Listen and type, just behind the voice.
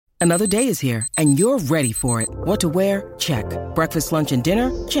Another day is here, and you're ready for it. What to wear? Check. Breakfast, lunch, and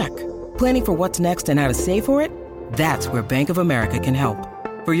dinner? Check. Planning for what's next and how to save for it? That's where Bank of America can help.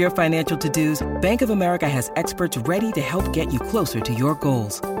 For your financial to-dos, Bank of America has experts ready to help get you closer to your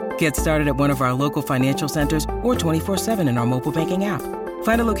goals. Get started at one of our local financial centers or 24/7 in our mobile banking app.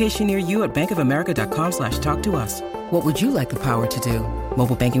 Find a location near you at bankofamerica.com/talktous. What would you like the power to do?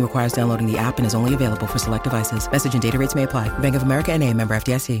 Mobile banking requires downloading the app and is only available for select devices. Message and data rates may apply. Bank of America N.A., member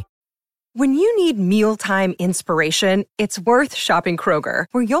FDIC. When you need mealtime inspiration, it's worth shopping Kroger,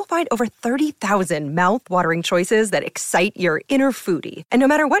 where you'll find over 30,000 mouth-watering choices that excite your inner foodie. And no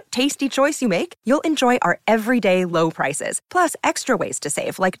matter what tasty choice you make, you'll enjoy our everyday low prices, plus extra ways to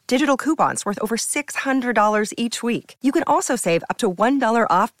save, like digital coupons worth over $600 each week. You can also save up to $1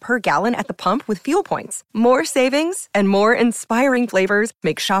 off per gallon at the pump with fuel points. More savings and more inspiring flavors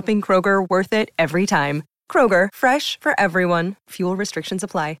make shopping Kroger worth it every time. Kroger, fresh for everyone. Fuel restrictions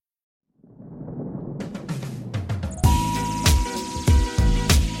apply.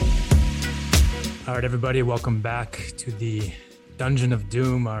 All right, everybody, welcome back to the Dungeon of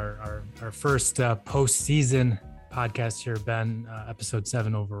Doom, our first postseason podcast here, Ben, episode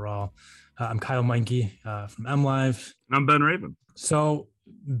 7 overall. I'm Kyle Meinke from MLive. And I'm Ben Raven. So,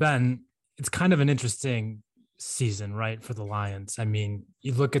 Ben, it's kind of an interesting season, right, for the Lions. I mean,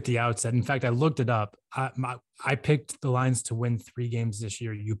 you look at the outset. In fact, I looked it up. I picked the Lions to win 3 games this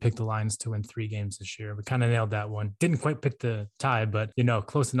year. You picked the Lions to win 3 games this year. We kind of nailed that one. Didn't quite pick the tie, but,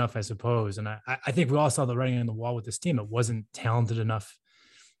 close enough, I suppose. And I think we all saw the writing on the wall with this team. It wasn't talented enough.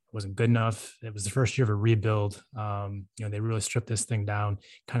 It wasn't good enough. It was the first year of a rebuild. They really stripped this thing down,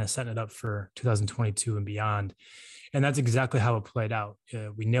 kind of setting it up for 2022 and beyond. And that's exactly how it played out.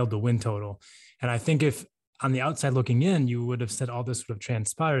 We nailed the win total. And I think if on the outside looking in, you would have said all this would have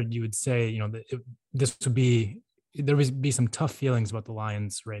transpired, you would say, there would be some tough feelings about the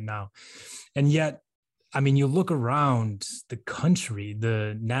Lions right now. And yet, I mean, you look around the country,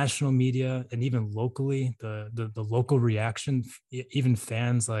 the national media, and even locally, the local reaction, even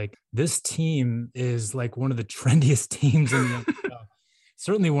fans, like, this team is like one of the trendiest teams in the NFL.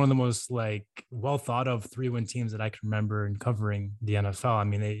 Certainly one of the most well thought of 3-win teams that I can remember in covering the NFL. I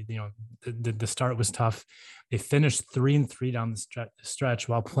mean, the start was tough. They finished 3-3 down the stretch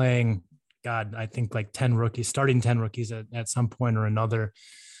while playing, I think 10 rookies, starting 10 rookies at some point or another.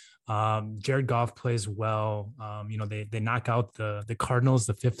 Jared Goff plays well. They knock out the Cardinals,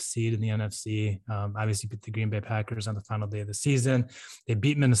 the 5th seed in the NFC. Obviously beat the Green Bay Packers on the final day of the season. They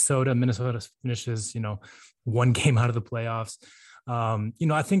beat Minnesota. Minnesota finishes, 1 game out of the playoffs.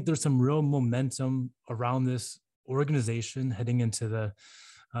 I think there's some real momentum around this organization heading into the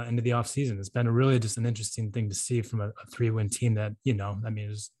offseason. It's been really just an interesting thing to see from a 3-win team that,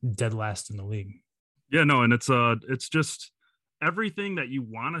 is dead last in the league. Yeah, no, and it's just everything that you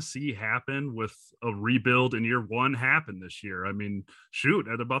want to see happen with a rebuild in year 1 happened this year. I mean, shoot,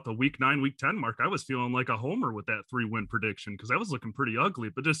 at about the week 9, week 10 mark, I was feeling like a homer with that 3-win prediction because I was looking pretty ugly,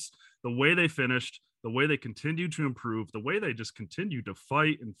 but just the way they finished, the way they continued to improve, the way they just continued to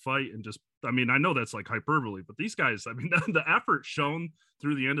fight and just, I mean, I know that's like hyperbole, but these guys, I mean, the effort shown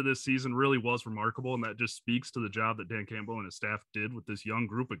through the end of this season really was remarkable. And that just speaks to the job that Dan Campbell and his staff did with this young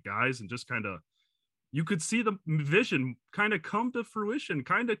group of guys, and just kind of, you could see the vision kind of come to fruition,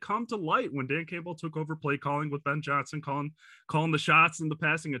 kind of come to light when Dan Campbell took over play calling with Ben Johnson, calling the shots in the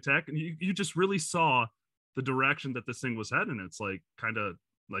passing attack. And you just really saw the direction that this thing was heading. It's like, kind of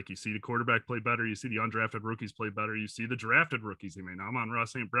like, you see the quarterback play better. You see the undrafted rookies play better. You see the drafted rookies. I mean, Amon-Ra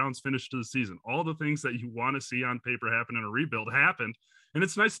St. Brown's finish to the season. All the things that you want to see on paper happen in a rebuild happened. And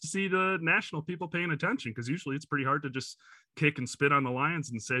it's nice to see the national people paying attention, because usually it's pretty hard to just kick and spit on the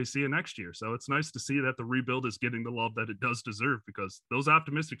Lions and say, see you next year. So it's nice to see that the rebuild is getting the love that it does deserve, because those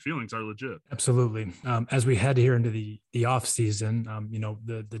optimistic feelings are legit. Absolutely. As we head here into the off season,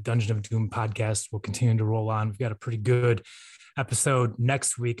 the Dungeon of Doom podcast will continue to roll on. We've got a pretty good episode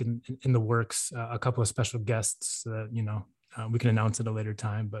next week in the works, a couple of special guests we can announce at a later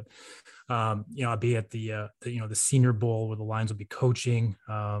time, but I'll be at the Senior Bowl where the Lions will be coaching.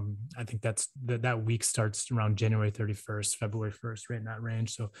 I think that week starts around January 31st, February 1st, right in that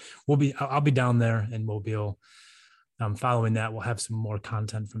range. So I'll be down there, and we'll be following that. We'll have some more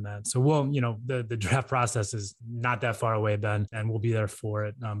content from that. So the draft process is not that far away, Ben, and we'll be there for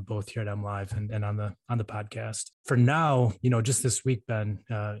it, both here at MLive and on the podcast. For now, just this week, Ben,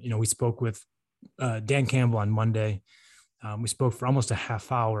 we spoke with Dan Campbell on Monday. We spoke for almost a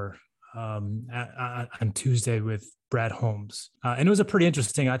half hour on Tuesday with Brad Holmes. And it was a pretty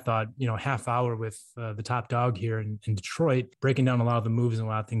interesting, I thought, half hour with the top dog here in Detroit, breaking down a lot of the moves and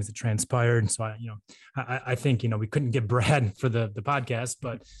a lot of things that transpired. So I think, we couldn't get Brad for the podcast,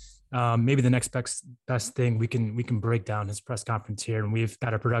 but maybe the next best thing we can break down his press conference here. And we've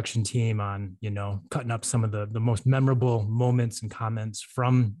got a production team on, cutting up some of the most memorable moments and comments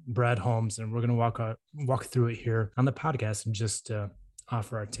from Brad Holmes. And we're going to walk through it here on the podcast and just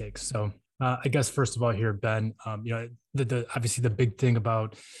offer our takes. So I guess first of all here, Ben, obviously the big thing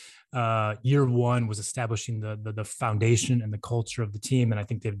about year one was establishing the foundation and the culture of the team. And I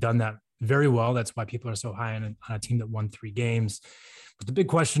think they've done that very well. That's why people are so high on a team that won 3 games. But the big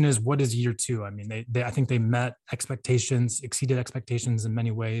question is, what is year two? I mean, I think they met expectations, exceeded expectations in many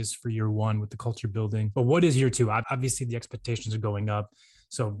ways for year one with the culture building. But what is year two? Obviously, the expectations are going up.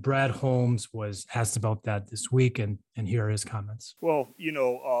 So Brad Holmes was asked about that this week, and here are his comments. Well,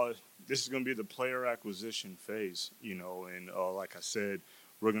 this is going to be the player acquisition phase, and like I said,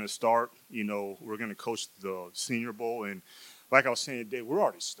 we're going to start, we're going to coach the Senior Bowl. And like I was saying today, we're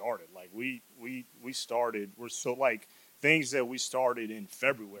already started. Like we started, we're so like things that we started in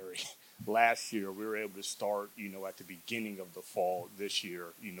February last year, we were able to start, at the beginning of the fall this year,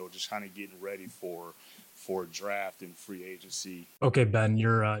 just kind of getting ready for draft and free agency. Okay, Ben,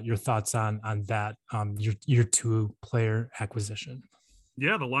 your thoughts on that, year two player acquisition.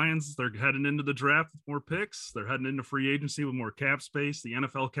 Yeah, the Lions, they're heading into the draft with more picks. They're heading into free agency with more cap space. The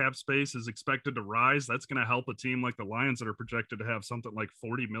NFL cap space is expected to rise. That's going to help a team like the Lions that are projected to have something like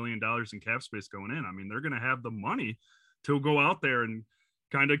 $40 million in cap space going in. I mean, they're going to have the money to go out there and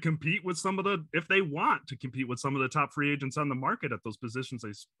kind of compete with if they want to compete with some of the top free agents on the market at those positions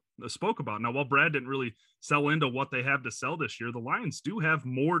they spoke about. Now, while Brad didn't really sell into what they have to sell this year, the Lions do have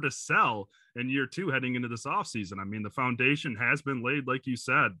more to sell in year two heading into this offseason. I mean, the foundation has been laid, like you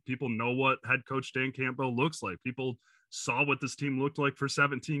said. People know what head coach Dan Campbell looks like. People saw what this team looked like for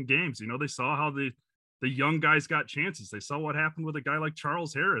 17 games. They saw how the young guys got chances. They saw what happened with a guy like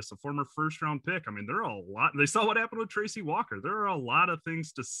Charles Harris, a former first-round pick. I mean, there are a lot. They saw what happened with Tracy Walker. There are a lot of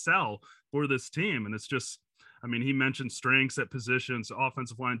things to sell for this team. And it's just, I mean, he mentioned strengths at positions,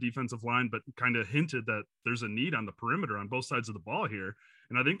 offensive line, defensive line, but kind of hinted that there's a need on the perimeter on both sides of the ball here.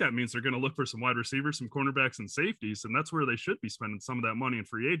 And I think that means they're going to look for some wide receivers, some cornerbacks, and safeties. And that's where they should be spending some of that money in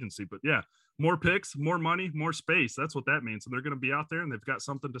free agency. But yeah, more picks, more money, more space. That's what that means. And they're going to be out there and they've got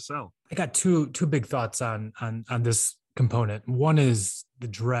something to sell. I got two big thoughts on this component. One is the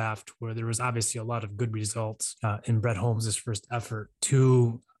draft, where there was obviously a lot of good results in Brad Holmes' first effort.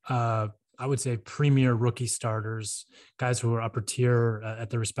 Two, I would say premier rookie starters, guys who are upper tier at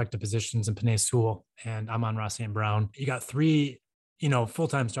their respective positions in Penei Sewell and Amon-Ra St. Brown. You got 3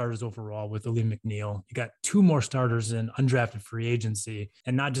 full-time starters overall with Aleem McNeil. You got 2 more starters in undrafted free agency,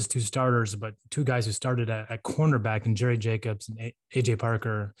 and not just 2 starters, but 2 guys who started at cornerback, and Jerry Jacobs and AJ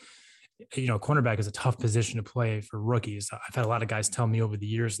Parker. Cornerback is a tough position to play for rookies. I've had a lot of guys tell me over the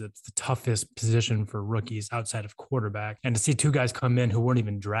years that it's the toughest position for rookies outside of quarterback. And to see 2 guys come in who weren't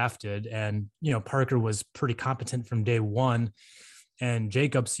even drafted, and, Parker was pretty competent from day one. And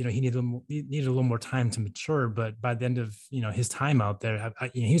Jacobs, he needed a little more time to mature, but by the end of, his time out there,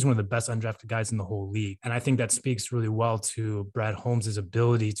 he's one of the best undrafted guys in the whole league. And I think that speaks really well to Brad Holmes'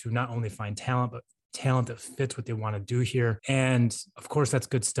 ability to not only find talent, but talent that fits what they want to do here. And of course, that's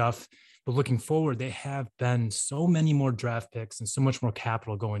good stuff. But looking forward, they have been so many more draft picks and so much more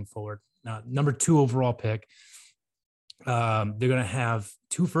capital going forward. Number 2 overall pick. They're going to have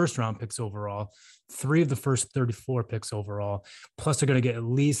 2 first-round picks overall, 3 of the first 34 picks overall, plus they're going to get at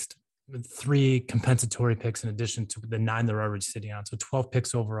least 3 compensatory picks in addition to the 9 they're already sitting on. So 12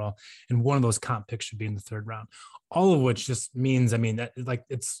 picks overall, and 1 of those comp picks should be in the 3rd round. All of which just means,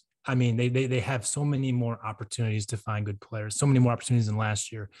 they have so many more opportunities to find good players, so many more opportunities than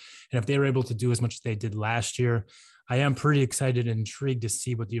last year. And if they were able to do as much as they did last year, I am pretty excited and intrigued to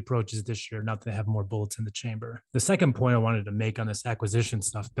see what the approach is this year, now that they have more bullets in the chamber. The second point I wanted to make on this acquisition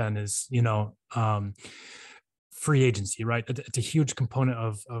stuff, Ben, is, free agency, right? It's a huge component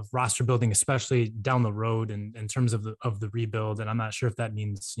of roster building, especially down the road in terms of the rebuild. And I'm not sure if that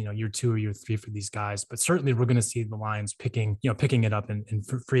means, year 2 or year 3 for these guys, but certainly we're going to see the Lions picking it up in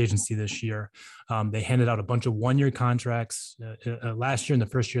free agency this year. They handed out a bunch of 1-year contracts last year in the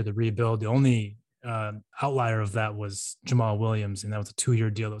first year of the rebuild. The only outlier of that was Jamal Williams, and that was a 2-year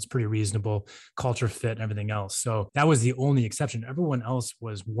deal that was pretty reasonable, culture fit and everything else. So that was the only exception. Everyone else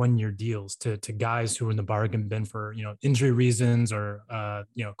was 1-year deals to guys who were in the bargain bin for injury reasons or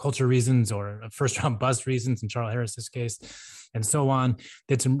culture reasons or first round bust reasons in Charles Harris's case, and so on.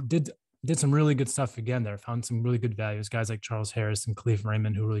 Did did some really good stuff again there, found some really good values, guys like Charles Harris and Khalif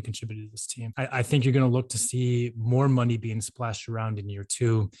Raymond, who really contributed to this team. I think you're going to look to see more money being splashed around in year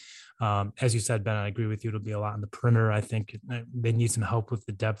two. As you said, Ben, I agree with you. It'll be a lot on the perimeter. I think they need some help with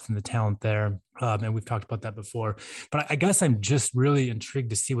the depth and the talent there. And we've talked about that before. But I guess I'm just really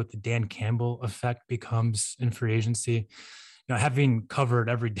intrigued to see what the Dan Campbell effect becomes in free agency. Having covered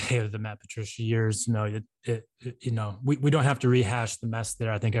every day of the Matt Patricia years, we don't have to rehash the mess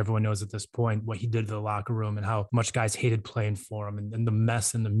there. I think everyone knows at this point what he did to the locker room and how much guys hated playing for him, and the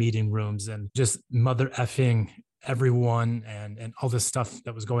mess in the meeting rooms and just mother effing everyone and all this stuff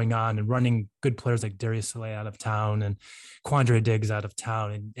that was going on, and running good players like Darius Slay out of town and Quandre Diggs out of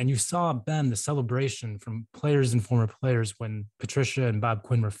town. And you saw, Ben, the celebration from players and former players when Patricia and Bob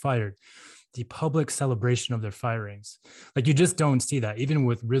Quinn were fired. The public celebration of their firings. Like, you just don't see that, even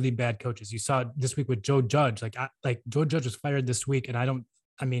with really bad coaches. You saw it this week with Joe Judge. Like Joe Judge was fired this week, and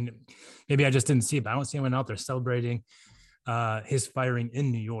maybe I just didn't see it, but I don't see anyone out there celebrating his firing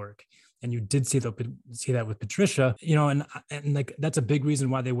in New York. And you did see that with Patricia, and like, that's a big reason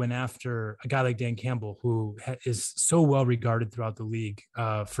why they went after a guy like Dan Campbell, who is so well regarded throughout the league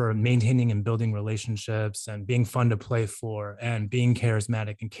for maintaining and building relationships and being fun to play for and being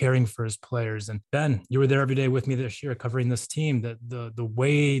charismatic and caring for his players. And Ben, you were there every day with me this year covering this team. The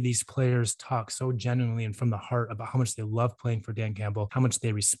way these players talk so genuinely and from the heart about how much they love playing for Dan Campbell, how much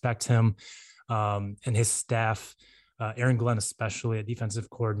they respect him and his staff. Aaron Glenn, especially a defensive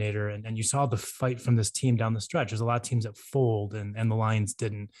coordinator. And you saw the fight from this team down the stretch. There's a lot of teams that fold and the Lions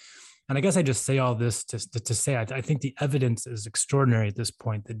didn't. And I guess I just say all this to say, I think the evidence is extraordinary at this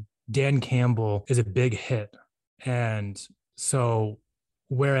point that Dan Campbell is a big hit. And so,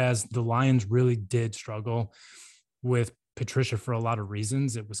 whereas the Lions really did struggle with Patricia for a lot of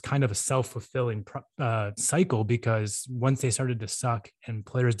reasons, it was kind of a self-fulfilling cycle, because once they started to suck and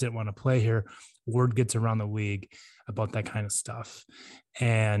players didn't want to play here, word gets around the league about that kind of stuff.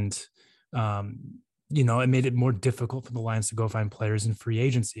 And, it made it more difficult for the Lions to go find players in free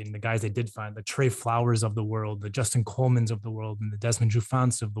agency. And the guys they did find, the Trey Flowers of the world, the Justin Colemans of the world, and the Desmond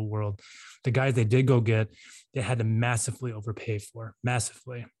Jufants of the world, the guys they did go get, they had to massively overpay for,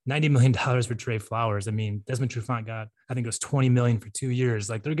 massively. $90 million for Trey Flowers. I mean, Desmond Trufant got, I think it was $20 million for 2 years.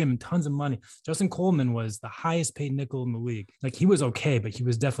 Like, they're giving tons of money. Justin Coleman was the highest paid nickel in the league. Like, he was okay, but he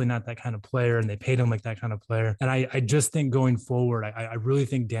was definitely not that kind of player, and they paid him like that kind of player. And I just think going forward, I really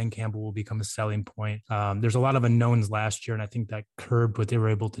think Dan Campbell will become a selling point. There's a lot of unknowns last year, and I think that curbed what they were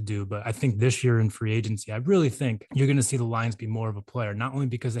able to do. But I think this year in free agency, I really think you're going to see the Lions be more of a player, not only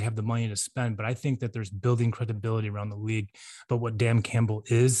because they have the money to spend, but I think that there's building credibility around the league about what Dan Campbell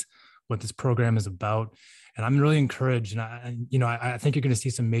is, what this program is about. And I'm really encouraged. And I think you're going to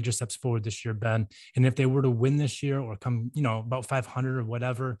see some major steps forward this year, Ben. And if they were to win this year or come, about 500 or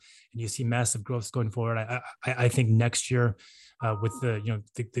whatever, and you see massive growth going forward, I think next year with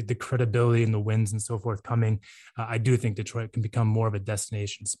the credibility and the wins and so forth coming, I do think Detroit can become more of a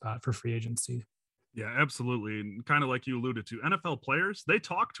destination spot for free agency. Yeah, absolutely. And kind of like you alluded to, NFL players, they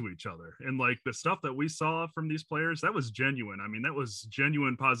talk to each other. And like the stuff that we saw from these players, that was genuine. I mean, that was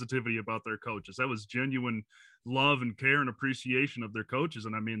genuine positivity about their coaches. That was genuine love and care and appreciation of their coaches.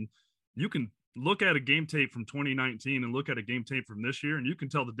 And I mean, you can look at a game tape from 2019 and look at a game tape from this year, and you can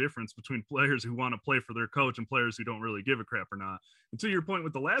tell the difference between players who want to play for their coach and players who don't really give a crap or not. And to your point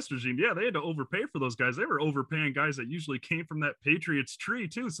with the last regime, yeah, they had to overpay for those guys. They were overpaying guys that usually came from that Patriots tree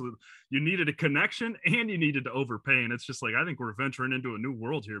too. So you needed a connection and you needed to overpay. And it's just like, I think we're venturing into a new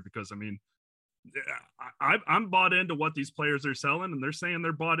world here, because I mean, I'm bought into what these players are selling, and they're saying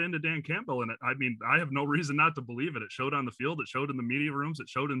they're bought into Dan Campbell. And I mean, I have no reason not to believe it. It showed on the field. It showed in the media rooms. It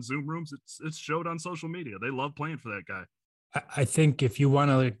showed in Zoom rooms. It's showed on social media. They love playing for that guy. I think if you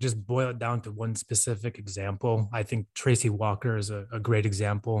want to just boil it down to one specific example, I think Tracy Walker is a great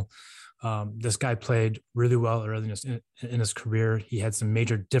example. This guy played really well early in his career. He had some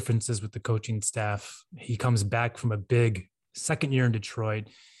major differences with the coaching staff. He comes back from a big second year in Detroit,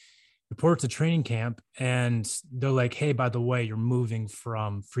 reports to training camp, and they're like, hey, by the way, you're moving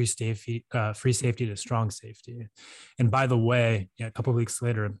from free safety to strong safety. And by the way, a couple of weeks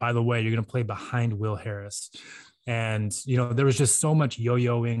later, by the way, you're going to play behind Will Harris. And, there was just so much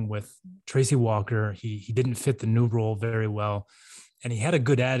yo-yoing with Tracy Walker. He didn't fit the new role very well. And he had a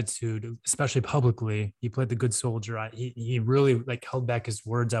good attitude, especially publicly. He played the good soldier. He really held back his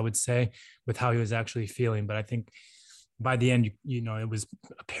words, I would say, with how he was actually feeling. But I think by the end, it was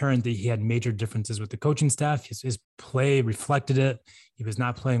apparent that he had major differences with the coaching staff. His play reflected it. He was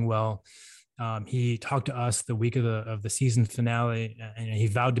not playing well. He talked to us the week of the season finale, and he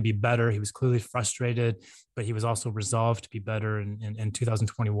vowed to be better. He was clearly frustrated, but he was also resolved to be better in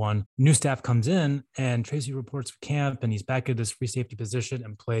 2021. New staff comes in, and Tracy reports for camp, and he's back at this free safety position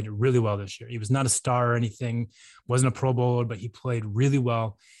and played really well this year. He was not a star or anything, wasn't a Pro Bowler, but he played really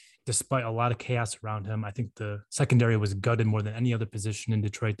well despite a lot of chaos around him. I think the secondary was gutted more than any other position in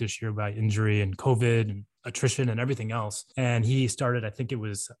Detroit this year by injury and COVID and attrition and everything else. And he started, I think it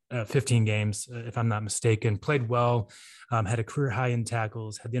was 15 games, if I'm not mistaken, played well, had a career high in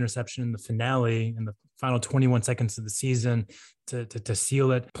tackles, had the interception in the finale in the final 21 seconds of the season to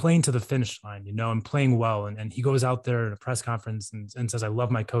seal it, playing to the finish line, and playing well. And he goes out there in a press conference and says, I love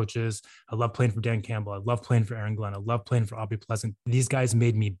my coaches. I love playing for Dan Campbell. I love playing for Aaron Glenn. I love playing for Aubrey Pleasant. These guys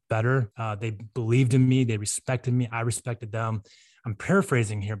made me better. They believed in me. They respected me. I respected them. I'm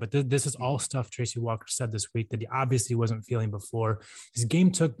paraphrasing here, but this is all stuff Tracy Walker said this week that he obviously wasn't feeling before. His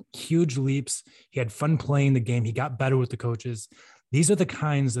game took huge leaps. He had fun playing the game. He got better with the coaches. These are the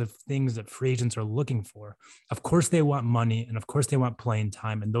kinds of things that free agents are looking for. Of course, they want money, and of course, they want playing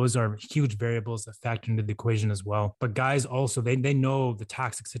time. And those are huge variables that factor into the equation as well. But guys also, they know the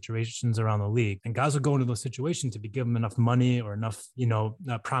toxic situations around the league. And guys will go into those situations to be given enough money or enough,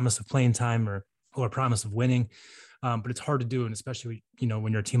 promise of playing time or a promise of winning. But it's hard to do. And especially,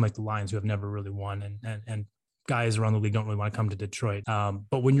 when you're a team like the Lions who have never really won and guys around the league don't really want to come to Detroit.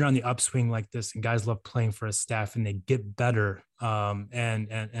 But when you're on the upswing like this and guys love playing for a staff and they get better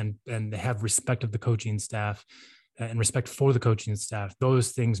and they have respect of the coaching staff and respect for the coaching staff,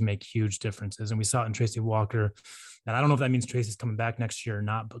 those things make huge differences. And we saw it in Tracy Walker. And I don't know if that means Tracy's coming back next year or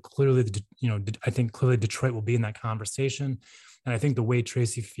not, but clearly, I think clearly Detroit will be in that conversation. And I think the way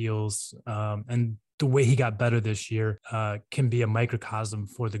Tracy feels and the way he got better this year can be a microcosm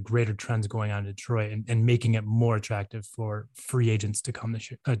for the greater trends going on in Detroit and making it more attractive for free agents to come this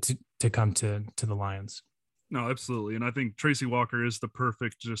year, to come to the Lions. No, absolutely. And I think Tracy Walker is the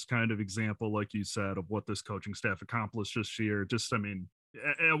perfect just kind of example, like you said, of what this coaching staff accomplished this year.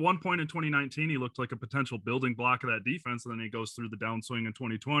 At one point in 2019, he looked like a potential building block of that defense. And then he goes through the downswing in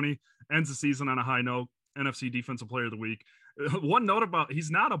 2020, ends the season on a high note, NFC Defensive Player of the Week. One note about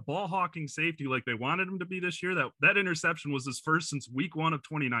he's not a ball hawking safety like they wanted him to be this year. That interception was his first since week 1 of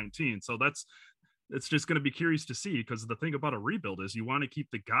 2019. So it's just going to be curious to see, because the thing about a rebuild is you want to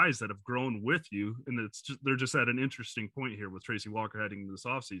keep the guys that have grown with you. And they're just at an interesting point here with Tracy Walker heading into this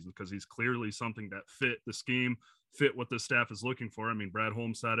offseason, because he's clearly something that fit the scheme, fit what the staff is looking for. I mean, Brad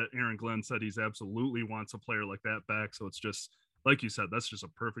Holmes said it. Aaron Glenn said he's absolutely wants a player like that back. So it's just, like you said, that's just a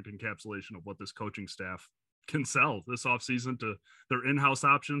perfect encapsulation of what this coaching staff can sell this offseason, to their in-house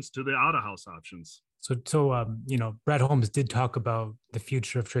options to the out-of-house options. So Brad Holmes did talk about the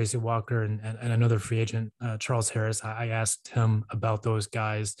future of Tracy Walker and another free agent, Charles Harris. I asked him about those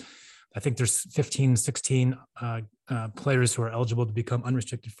guys. I think there's 15, 16 players who are eligible to become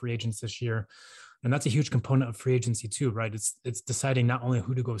unrestricted free agents this year. And that's a huge component of free agency too, right? It's deciding not only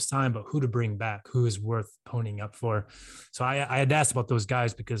who to go sign, but who to bring back, who is worth ponying up for. So I had asked about those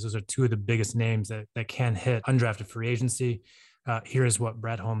guys because those are two of the biggest names that can hit undrafted free agency. Here's what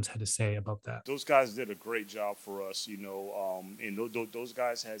Brad Holmes had to say about that. Those guys did a great job for us, and those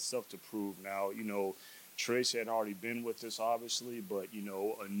guys had stuff to prove. Now, Trace had already been with us, obviously, but,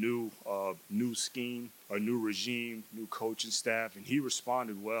 a new scheme, a new regime, new coaching staff, and he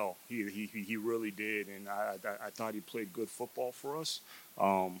responded well. He really did, and I thought he played good football for us,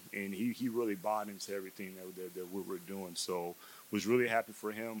 and he really bought into everything that we were doing. So was really happy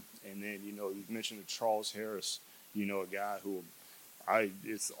for him. And then, you mentioned Charles Harris, a guy who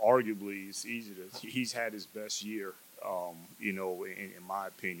he's had his best year, in my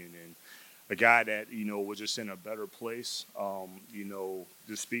opinion, and a guy that, was just in a better place.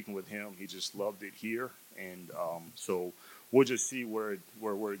 Just speaking with him, he just loved it here. And so we'll just see where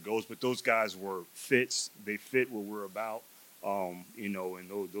it goes. But those guys were fits. They fit what we're about. And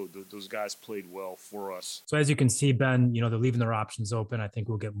those guys played well for us. So as you can see, Ben, they're leaving their options open. I think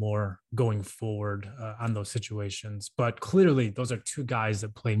we'll get more going forward on those situations. But clearly, those are two guys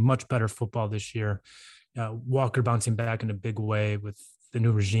that played much better football this year. Walker bouncing back in a big way with the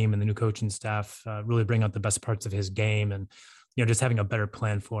new regime and the new coaching staff, really bring out the best parts of his game, and just having a better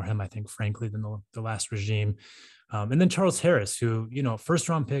plan for him, I think, frankly, than the last regime. And then Charles Harris, who, first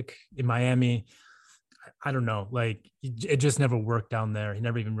round pick in Miami. I don't know, like it just never worked down there. He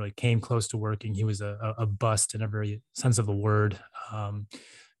never even really came close to working. He was a bust in every sense of the word.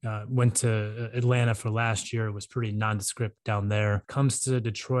 went to Atlanta for last year. It was pretty nondescript down there. Comes to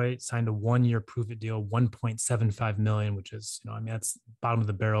Detroit, signed a 1-year prove-it deal, $1.75 million, which is, I mean, that's bottom of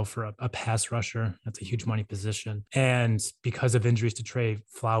the barrel for a pass rusher. That's a huge money position. And because of injuries to Trey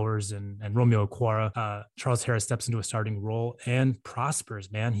Flowers and Romeo Okwara, Charles Harris steps into a starting role and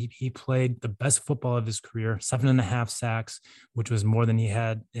prospers, man. He played the best football of his career, 7.5 sacks, which was more than he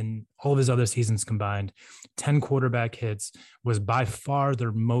had in all of his other seasons combined. 10 quarterback hits, was by far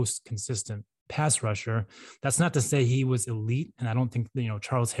their most consistent pass rusher. That's not to say he was elite. And I don't think,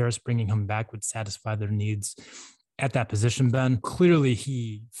 Charles Harris bringing him back would satisfy their needs at that position, Ben. Clearly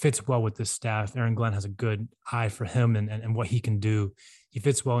he fits well with this staff. Aaron Glenn has a good eye for him and what he can do. He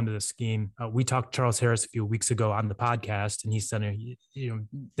fits well into the scheme. We talked to Charles Harris a few weeks ago on the podcast, and he said,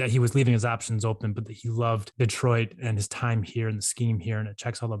 that he was leaving his options open, but that he loved Detroit and his time here and the scheme here, and it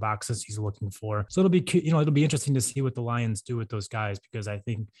checks all the boxes he's looking for. So it'll be interesting to see what the Lions do with those guys, because I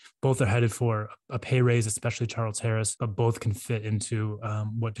think both are headed for a pay raise, especially Charles Harris, but both can fit into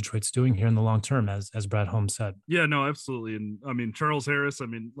what Detroit's doing here in the long term, as Brad Holmes said. Yeah, no, absolutely. And I mean, Charles Harris,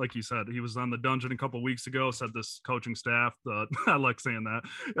 like you said, he was on the Dungeon a couple of weeks ago, said this coaching staff, I like saying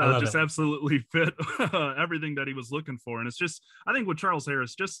that, just absolutely fit everything that he was looking for. And it's just, I think with Charles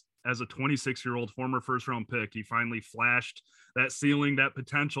Harris, just as a 26-year-old former first-round pick, he finally flashed that ceiling, that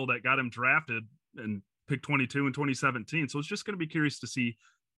potential that got him drafted and pick 22 in 2017. So it's just going to be curious to see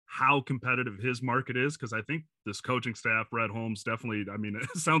how competitive his market is, because I think this coaching staff, Brad Holmes, definitely, I mean,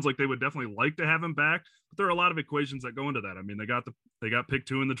 it sounds like they would definitely like to have him back, but there are a lot of equations that go into that. I mean, they got pick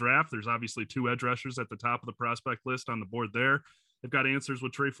 2 in the draft. There's obviously 2 edge rushers at the top of the prospect list on the board there. They've got answers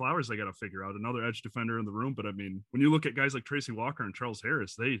with Trey Flowers they got to figure out, another edge defender in the room. But I mean, when you look at guys like Tracy Walker and Charles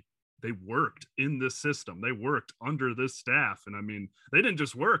Harris, they worked in this system. They worked under this staff. And I mean, they didn't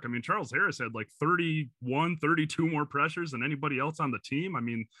just work. I mean, Charles Harris had like 31, 32 more pressures than anybody else on the team. I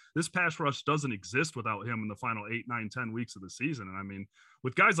mean, this pass rush doesn't exist without him in the final 8, 9, 10 weeks of the season. And I mean,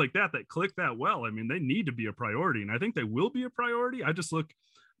 with guys like that click that well, I mean, they need to be a priority. And I think they will be a priority. I just look,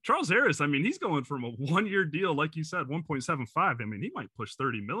 Charles Harris, I mean, he's going from a 1-year deal, like you said, 1.75. I mean, he might push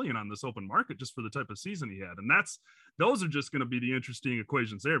 30 million on this open market just for the type of season he had. And those are just going to be the interesting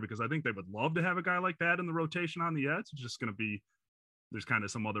equations there, because I think they would love to have a guy like that in the rotation on the edge. It's just going to be, there's kind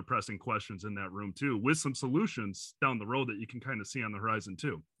of some other pressing questions in that room too, with some solutions down the road that you can kind of see on the horizon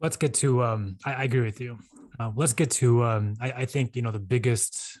too. Let's get to, I agree with you. Let's get to, I think, the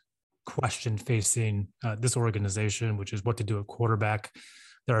biggest question facing this organization, which is what to do at quarterback.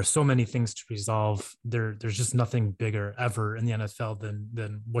 There are so many things to resolve. There's just nothing bigger ever in the NFL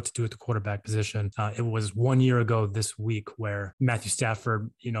than what to do at the quarterback position. It was 1 year ago this week where Matthew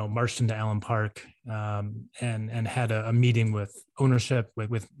Stafford, marched into Allen Park and had a meeting with ownership,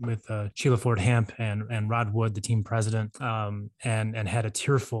 with Sheila Ford Hamp and Rod Wood, the team president, and had a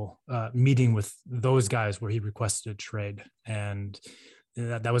tearful meeting with those guys where he requested a trade. And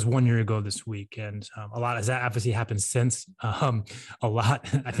that was 1 year ago this week. And a lot has obviously happened since, a lot.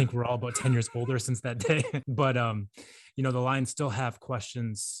 I think we're all about 10 years older since that day. But, the Lions still have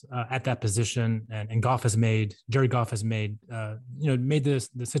questions at that position. And Jared Goff has made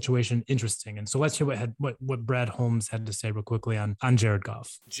the situation interesting. And so let's hear what Brad Holmes had to say real quickly on Jared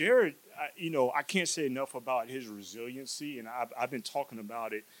Goff. Jared, I can't say enough about his resiliency. And I've been talking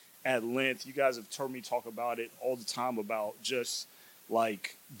about it at length. You guys have heard me talk about it all the time, about just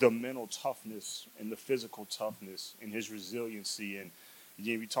like the mental toughness and the physical toughness and his resiliency. And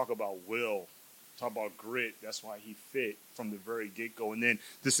again, we talk about talk about grit. That's why he fit from the very get-go. And then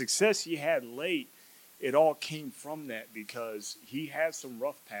the success he had late, it all came from that, because he had some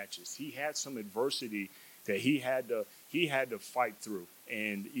rough patches. He had some adversity that he had to fight through.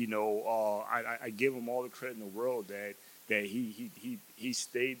 And, I give him all the credit in the world that he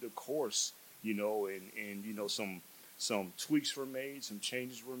stayed the course, and some tweaks were made, some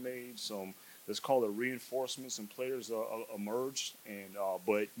changes were made, some, let's call it reinforcements, and players emerged. And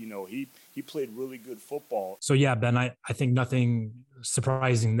but he played really good football. So yeah, Ben, I think nothing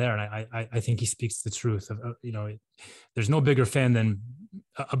surprising there, and I think he speaks the truth. There's no bigger fan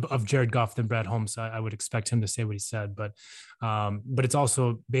of Jared Goff than Brad Holmes. I would expect him to say what he said, but it's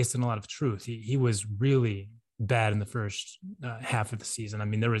also based on a lot of truth. He was really bad in the first half of the season. I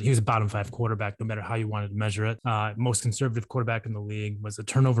mean, he was a bottom 5 quarterback, no matter how you wanted to measure it. Most conservative quarterback in the league, was a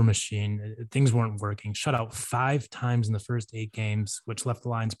turnover machine. Things weren't working. Shut out 5 times in the first 8 games, which left the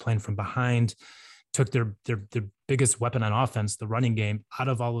Lions playing from behind, took their biggest weapon on offense, the running game, out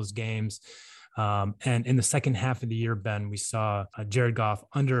of all those games. And in the second half of the year, Ben, we saw Jared Goff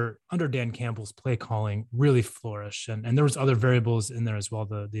under Dan Campbell's play calling really flourish. And there was other variables in there as well.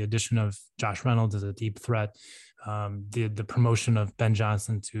 The addition of Josh Reynolds as a deep threat, the promotion of Ben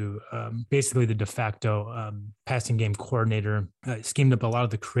Johnson to basically the de facto passing game coordinator, schemed up a lot of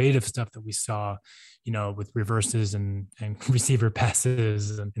the creative stuff that we saw, with reverses and receiver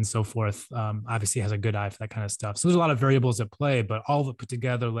passes and so forth. Obviously has a good eye for that kind of stuff. So there's a lot of variables at play, but all of it put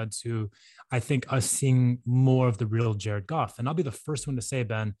together led to, I think, us seeing more of the real Jared Goff. And I'll be the first one to say,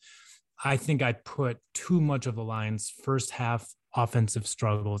 Ben, I think I put too much of the Lions' first half offensive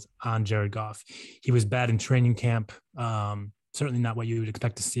struggles on Jared Goff. He was bad in training camp. Certainly not what you would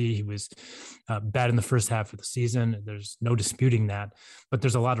expect to see. He was bad in the first half of the season. There's no disputing that, but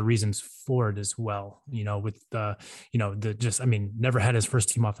there's a lot of reasons for it as well. Never had his first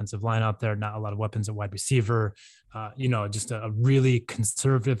team offensive line out there, not a lot of weapons at wide receiver, just a really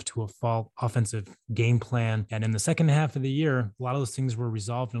conservative to a fault offensive game plan. And in the second half of the year, a lot of those things were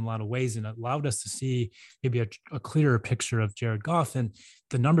resolved in a lot of ways, and it allowed us to see maybe a clearer picture of Jared Goff. And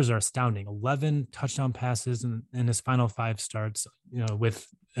the numbers are astounding. 11 touchdown passes in his final 5 starts, with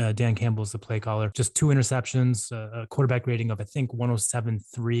Dan Campbell as the play caller, just 2 interceptions, a quarterback rating of, I think,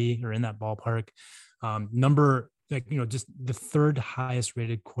 107.3 or in that ballpark. Just the 3rd highest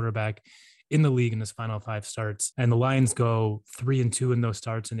rated quarterback in the league in his final 5 starts. And the Lions go 3-2 in those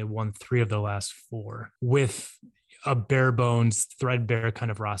starts, and they won 3 of their last 4 with a bare bones, threadbare kind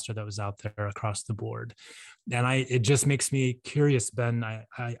of roster that was out there across the board. And it just makes me curious, Ben.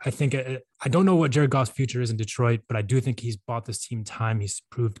 I think I don't know what Jared Goff's future is in Detroit, but I do think he's bought this team time. He's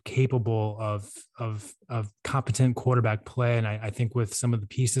proved capable of competent quarterback play. And I think with some of the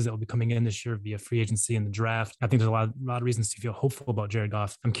pieces that will be coming in this year via free agency and the draft, I think there's a lot of reasons to feel hopeful about Jared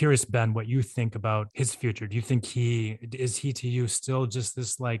Goff. I'm curious, Ben, what you think about his future. Do you think he to you still just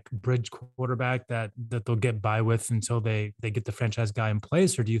this like bridge quarterback that they'll get by with until they get the franchise guy in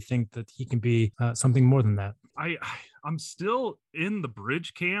place? Or do you think that he can be something more than that? I'm still in the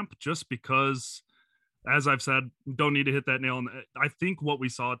bridge camp just because, as I've said, don't need to hit that nail. And I think what we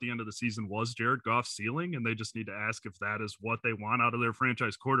saw at the end of the season was Jared Goff's ceiling, and they just need to ask if that is what they want out of their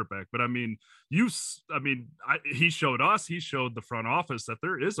franchise quarterback. But he showed us, he showed the front office that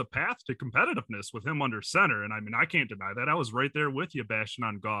there is a path to competitiveness with him under center. And I can't deny that. I was right there with you bashing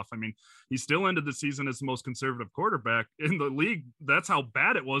on Goff. He still ended the season as the most conservative quarterback in the league. That's how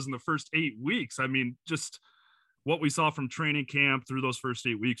bad it was in the first 8 weeks. Just what we saw from training camp through those first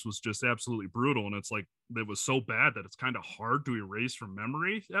 8 weeks was just absolutely brutal. And it's like, it was so bad that it's kind of hard to erase from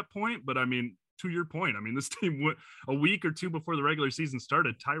memory at that point. But to your point, this team went a week or 2 before the regular season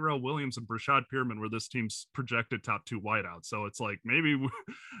started. Tyrell Williams and Brashad Perriman were this team's projected top 2 wideouts. So it's like maybe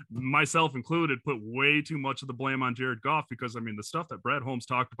myself included put way too much of the blame on Jared Goff because the stuff that Brad Holmes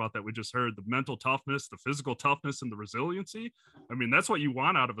talked about that we just heard, the mental toughness, the physical toughness, and the resiliency. That's what you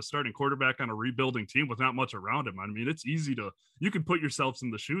want out of a starting quarterback on a rebuilding team with not much around him. It's easy you can put yourselves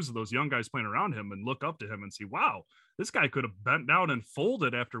in the shoes of those young guys playing around him and look up to him and see, wow, this guy could have bent down and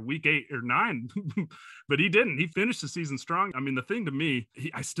folded after week 8 or 9, but he didn't. He finished the season strong. The thing to me,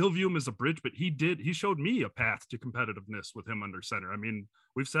 I still view him as a bridge, but he showed me a path to competitiveness with him under center.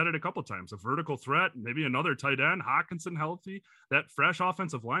 We've said it a couple of times, a vertical threat, maybe another tight end, Hawkinson healthy, that fresh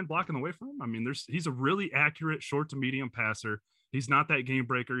offensive line blocking the way for him. He's a really accurate short to medium passer. He's not that game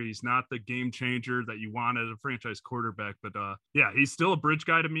breaker. He's not the game changer that you want as a franchise quarterback. But he's still a bridge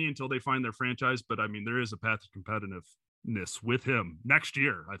guy to me until they find their franchise. But there is a path to competitiveness with him next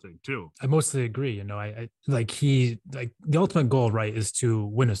year, I think, too. I mostly agree. The ultimate goal, right, is to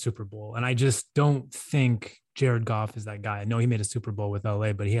win a Super Bowl. And I just don't think Jared Goff is that guy. I know he made a Super Bowl with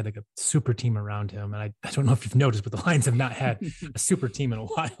LA, but he had like a super team around him. And I don't know if you've noticed, but the Lions have not had a super team in a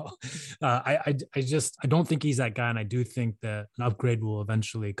while. I don't think he's that guy. And I do think that an upgrade will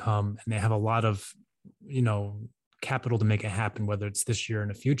eventually come, and they have a lot of, capital to make it happen, whether it's this year or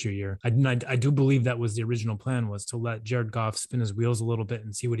in a future year. I do believe that was the original plan, was to let Jared Goff spin his wheels a little bit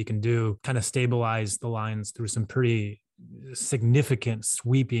and see what he can do, kind of stabilize the Lions through some pretty significant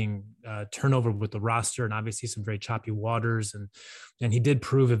sweeping turnover with the roster, and obviously some very choppy waters. And he did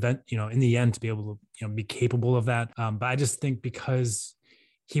prove in the end to be able to, be capable of that. But I just think because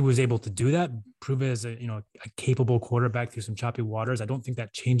he was able to do that, prove it as a capable quarterback through some choppy waters, I don't think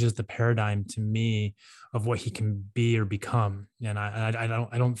that changes the paradigm to me of what he can be or become. And I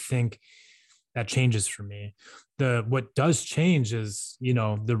don't think that changes for me. What does change is,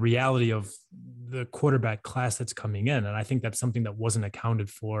 the reality of the quarterback class that's coming in. And I think that's something that wasn't accounted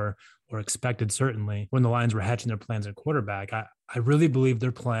for or expected, certainly, when the Lions were hatching their plans at quarterback. I really believe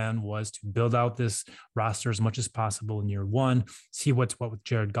their plan was to build out this roster as much as possible in year one, see what's what with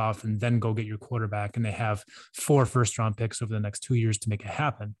Jared Goff, and then go get your quarterback. And they have 4 first-round picks over the next 2 years to make it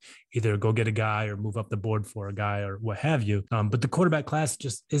happen. Either go get a guy or move up the board for a guy or what have you. But the quarterback class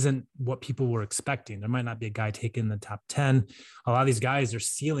just isn't what people were expecting. There might not be a guy taken in the top 10. A lot of these guys, their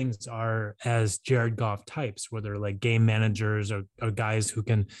ceilings are as Jared Goff types, where they're like game managers or guys who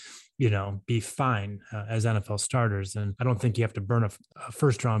can, be fine as NFL starters. And I don't think you have to burn a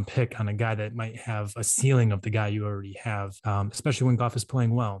first round pick on a guy that might have a ceiling of the guy you already have, especially when Goff is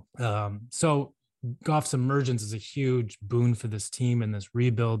playing well. So Goff's emergence is a huge boon for this team and this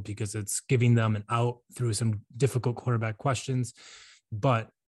rebuild because it's giving them an out through some difficult quarterback questions. But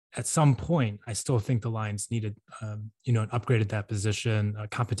at some point, I still think the Lions needed, an upgrade at that position,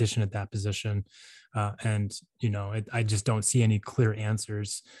 competition at that position. I just don't see any clear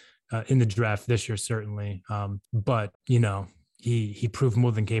answers in the draft this year, certainly. But he proved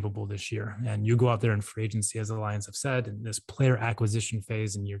more than capable this year. And you go out there in free agency, as the Lions have said, in this player acquisition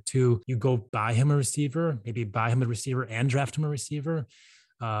phase in year 2, you go buy him a receiver, maybe buy him a receiver and draft him a receiver.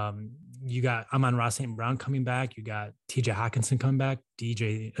 You got Amon-Ra St. Brown coming back. You got TJ Hawkinson coming back,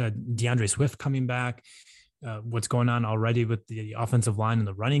 DeAndre Swift coming back. What's going on already with the offensive line and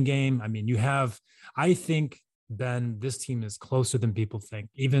the running game. I mean, I think, Ben, this team is closer than people think,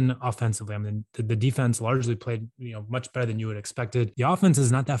 even offensively. I mean, the defense largely played, much better than you would expected. The offense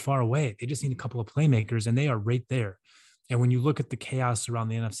is not that far away. They just need a couple of playmakers, and they are right there. And when you look at the chaos around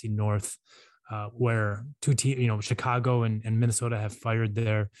the NFC North, where 2 teams, Chicago and Minnesota have fired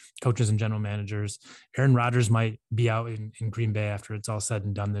their coaches and general managers. Aaron Rodgers might be out in Green Bay after it's all said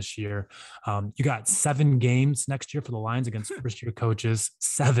and done this year. You got 7 games next year for the Lions against first-year coaches.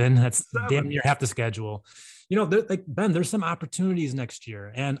 7. That's damn near half the schedule. Ben, there's some opportunities next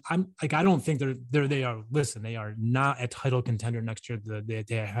year, and I don't think they are. Listen, they are not a title contender next year.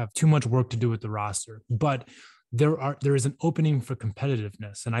 They have too much work to do with the roster, but there is an opening for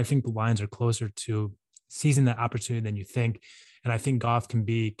competitiveness. And I think the Lions are closer to seizing that opportunity than you think. And I think Goff can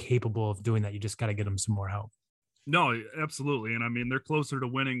be capable of doing that. You just got to get him some more help. No, absolutely. And I mean, they're closer to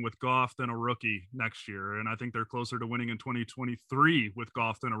winning with Goff than a rookie next year. And I think they're closer to winning in 2023 with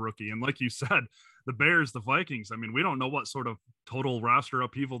Goff than a rookie. And like you said, the Bears, the Vikings, I mean, we don't know what sort of total roster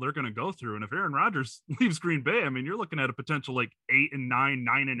upheaval they're going to go through. And if Aaron Rodgers leaves Green Bay, I mean, you're looking at a potential 8-9,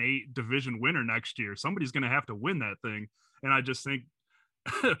 9-8 division winner next year. Somebody's going to have to win that thing. And I just think,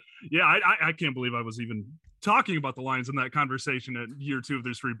 I can't believe I was even talking about the Lions in that conversation at year 2 of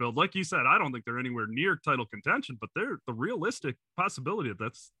this rebuild. Like you said, I don't think they're anywhere near title contention, but they're the realistic possibility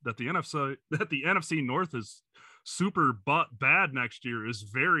that the NFC North is super bad next year is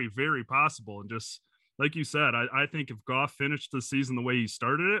very, very possible. And just like you said, I think if Goff finished the season the way he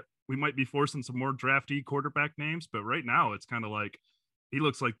started it, we might be forcing some more draftee quarterback names. But right now it's kind of like he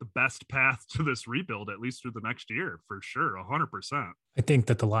looks like the best path to this rebuild, at least through the next year, for sure. 100%. I think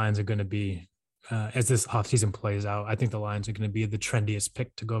that the Lions are going to be, as this offseason plays out, I think the Lions are going to be the trendiest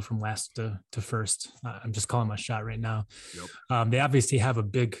pick to go from last to first. I'm just calling my shot right now. Yep. They obviously have a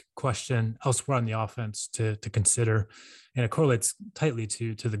big question elsewhere on the offense to consider, and it correlates tightly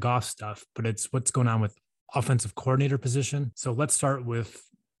to the Goff stuff, but it's what's going on with offensive coordinator position. So let's start with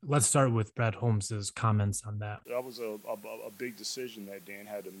Brad Holmes's comments on that. That was a big decision that Dan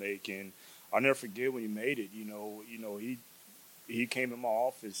had to make, and I'll never forget when he made it. He came in my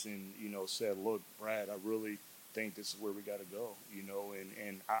office and said, "Look, Brad, I really think this is where we got to go."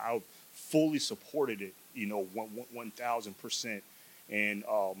 And I fully supported it. 1,000%.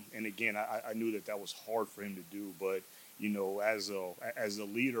 And again, I knew that was hard for him to do, but as a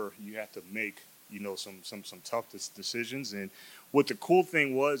leader, you have to make some tough decisions. And what the cool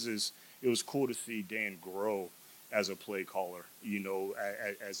thing was is it was cool to see Dan grow as a play caller.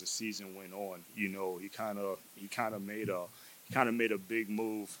 As the season went on, he kind of made a big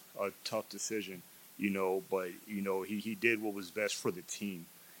move, a tough decision, but he did what was best for the team,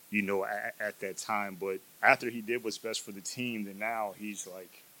 at that time. But after he did what's best for the team, then now he's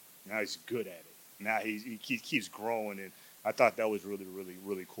good at it. Now he keeps growing, and I thought that was really, really,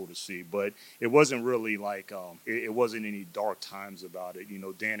 really cool to see. But it wasn't really it wasn't any dark times about it.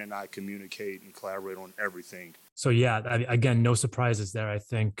 Dan and I communicate and collaborate on everything. So, again, no surprises there. I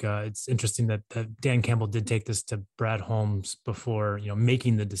think it's interesting that Dan Campbell did take this to Brad Holmes before,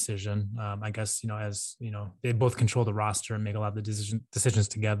 making the decision. I guess, as they both control the roster and make a lot of the decisions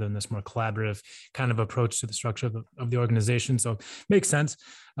together in this more collaborative kind of approach to the structure of the organization. So makes sense.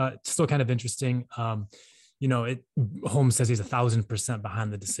 It's still kind of interesting. Holmes says he's 1,000%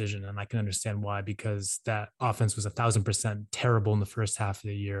 behind the decision, and I can understand why, because that offense was 1,000% terrible in the first half of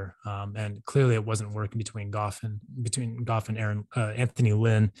the year, and clearly it wasn't working between Goff and Anthony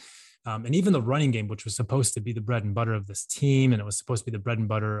Lynn. And even the running game, which was supposed to be the bread and butter of this team, and it was supposed to be the bread and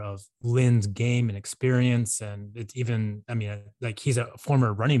butter of Lynn's game and experience. And it's even, like, he's a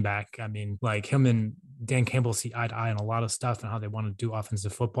former running back. I mean, like, him and Dan Campbell see eye to eye on a lot of stuff and how they want to do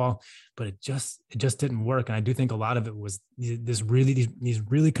offensive football, but it just didn't work. And I do think a lot of it was these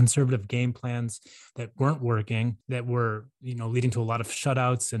really conservative game plans that weren't working, that were, leading to a lot of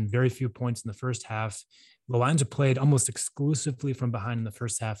shutouts and very few points in the first half. The Lions have played almost exclusively from behind in the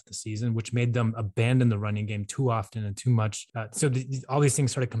first half of the season, which made them abandon the running game too often and too much. All these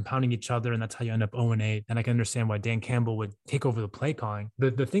things started compounding each other, and that's how you end up 0-8. And I can understand why Dan Campbell would take over the play calling.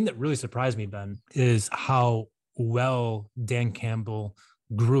 The thing that really surprised me, Ben, is how well Dan Campbell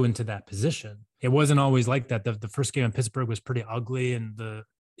grew into that position. It wasn't always like that. The first game in Pittsburgh was pretty ugly, and the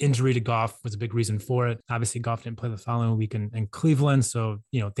injury to Goff was a big reason for it. Obviously, Goff didn't play the following week in Cleveland, so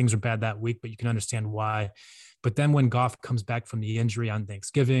things were bad that week, but you can understand why. But then when Goff comes back from the injury on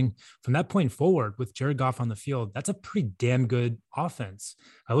Thanksgiving, from that point forward, with Jared Goff on the field, that's a pretty damn good offense.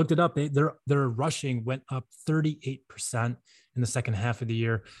 I looked it up. Their rushing went up 38% in the second half of the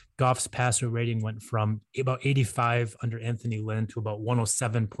year. Goff's passer rating went from about 85 under Anthony Lynn to about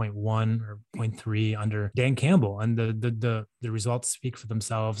 107.1 or 0.3 under Dan Campbell. And the results speak for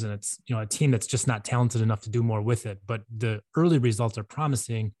themselves. And it's, a team that's just not talented enough to do more with it. But the early results are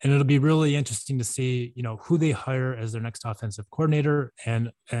promising. And it'll be really interesting to see, who they hire as their next offensive coordinator,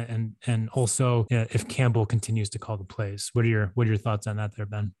 and also if Campbell continues to call the plays. What are your thoughts on that there,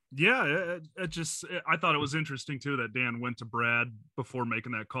 Ben? Yeah, I thought it was interesting too that Dan went to Brad before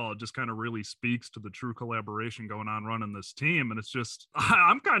making that call. It just kind of really speaks to the true collaboration going on running this team. And it's just,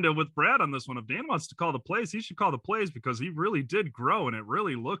 I'm kind of with Brad on this one. If Dan wants to call the plays, he should call the plays, because he really did grow, and it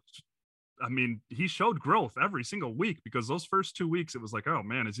really looked, he showed growth every single week, because those first 2 weeks, it was like, oh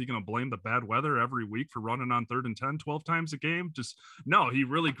man, is he going to blame the bad weather every week for running on 3rd and 10, 12 times a game? Just no, he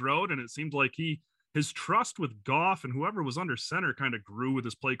really growed. And it seemed like his trust with Goff and whoever was under center kind of grew with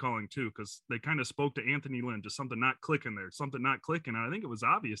his play calling too, because they kind of spoke to Anthony Lynn, just something not clicking there, something not clicking. And I think it was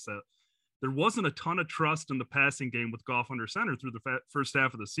obvious that there wasn't a ton of trust in the passing game with Goff under center through the first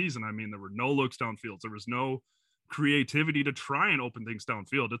half of the season. There were no looks downfield. There was no creativity to try and open things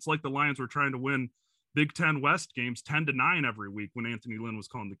downfield. It's like the Lions were trying to win Big Ten West games 10-9 every week when Anthony Lynn was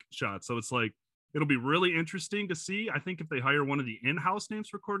calling the shots. So it's like, it'll be really interesting to see. I think if they hire one of the in-house names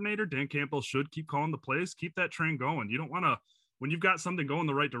for coordinator, Dan Campbell should keep calling the plays, keep that train going. You don't want to, when you've got something going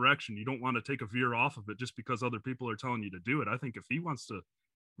the right direction, you don't want to take a veer off of it just because other people are telling you to do it. I think if he wants to,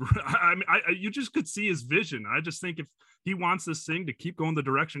 you just could see his vision. I just think if he wants this thing to keep going the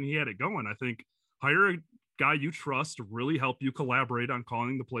direction he had it going, I think hire a guy you trust to really help you collaborate on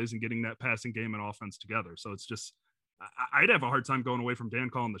calling the plays and getting that passing game and offense together. So it's just, I'd have a hard time going away from Dan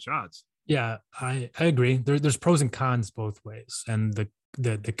calling the shots. Yeah, I agree. There's pros and cons both ways. And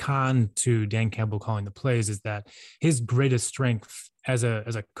the con to Dan Campbell calling the plays is that his greatest strength as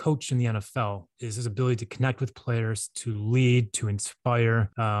a coach in the NFL is his ability to connect with players, to lead, to inspire.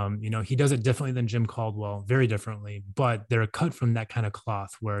 He does it differently than Jim Caldwell, very differently, but they're cut from that kind of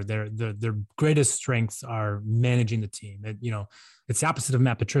cloth where their greatest strengths are managing the team. It's the opposite of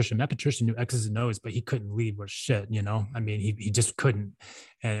Matt Patricia. Matt Patricia knew X's and O's, but he couldn't lead worth shit. He just couldn't,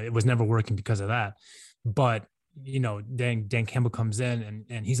 and it was never working because of that. But Dan Campbell comes in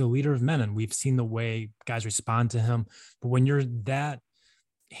and he's a leader of men, and we've seen the way guys respond to him. But when you're that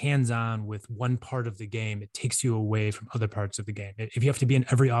hands-on with one part of the game, it takes you away from other parts of the game. If you have to be in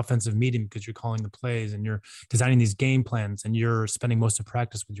every offensive meeting because you're calling the plays and you're designing these game plans and you're spending most of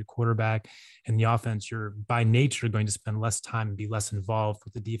practice with your quarterback and the offense, you're by nature going to spend less time and be less involved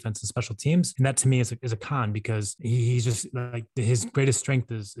with the defense and special teams. And that to me is a con, because he's just like, his greatest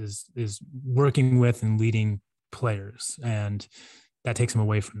strength is working with and leading players, and that takes him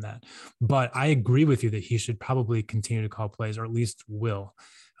away from that. But I agree with you that he should probably continue to call plays, or at least will.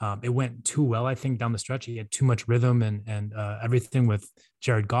 It went too well, I think, down the stretch. He had too much rhythm and everything with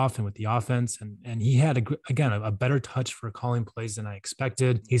Jared Goff and with the offense. And he had, a better touch for calling plays than I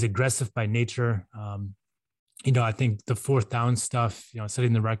expected. He's aggressive by nature. I think the fourth down stuff,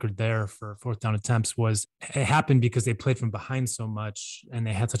 setting the record there for fourth down attempts it happened because they played from behind so much and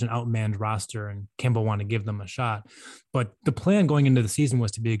they had such an outmanned roster, and Campbell wanted to give them a shot. But the plan going into the season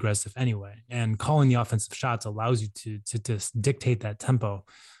was to be aggressive anyway, and calling the offensive shots allows you to dictate that tempo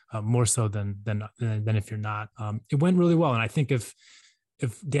more so than if you're not. It went really well. And I think if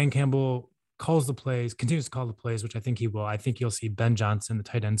Dan Campbell continues to call the plays, which I think he will, I think you'll see Ben Johnson, the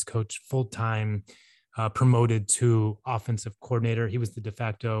tight ends coach, full-time, promoted to offensive coordinator. He was the de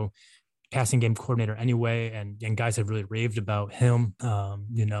facto passing game coordinator anyway, and guys have really raved about him,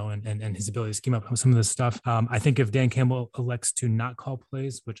 and his ability to scheme up some of this stuff. I think if Dan Campbell elects to not call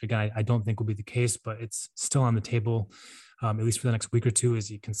plays, which again I don't think will be the case, but it's still on the table, at least for the next week or two, as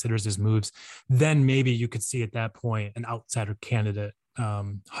he considers his moves, then maybe you could see at that point an outsider candidate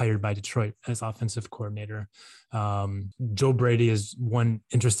hired by Detroit as offensive coordinator. Joe Brady is one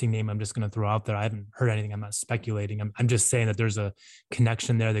interesting name I'm just going to throw out there. I haven't heard anything. I'm not speculating. I'm just saying that there's a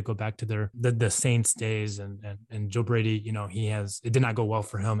connection there. They go back to the Saints days, and Joe Brady, it did not go well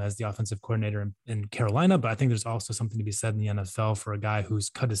for him as the offensive coordinator in Carolina, but I think there's also something to be said in the NFL for a guy who's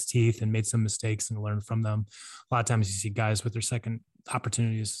cut his teeth and made some mistakes and learned from them. A lot of times you see guys with their second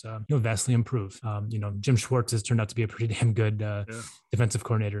opportunities vastly improve. Jim Schwartz has turned out to be a pretty damn good defensive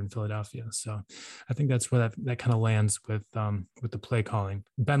coordinator in Philadelphia, so I think that's where that kind of lands with the play calling.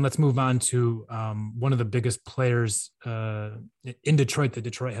 Ben, let's move on to one of the biggest players in Detroit that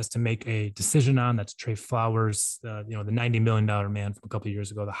Detroit has to make a decision on. That's Trey Flowers, the $90 million man from a couple of years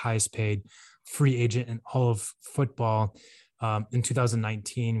ago, the highest paid free agent in all of football. In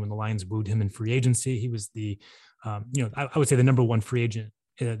 2019, when the Lions wooed him in free agency, he was I would say the number one free agent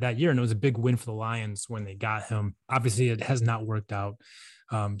that year. And it was a big win for the Lions when they got him. Obviously it has not worked out.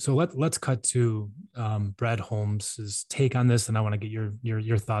 So let's cut to Brad Holmes' take on this. And I want to get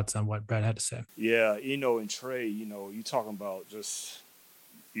your thoughts on what Brad had to say. Yeah. And Trey, you talking about just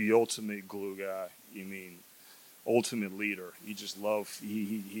the ultimate glue guy. Ultimate leader. You just love,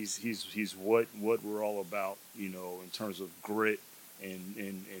 he's what we're all about, in terms of grit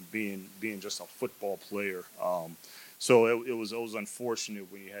and being just a football player. So it was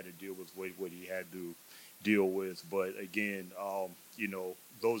unfortunate when he had to deal with what he had to deal with. But again,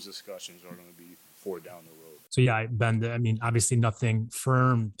 those discussions are going to be far down the road. So yeah, Ben, obviously nothing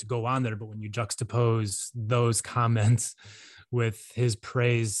firm to go on there, but when you juxtapose those comments with his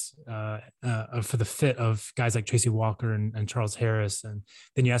praise for the fit of guys like Tracy Walker and Charles Harris, and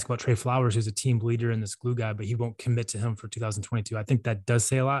then you ask about Trey Flowers, who's a team leader in this glue guy, but he won't commit to him for 2022. I think that does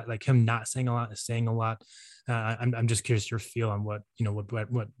say a lot. Like him not saying a lot is saying a lot. I'm just curious your feel on what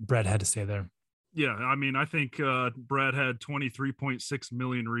Brad had to say there. Yeah, I think Brad had 23.6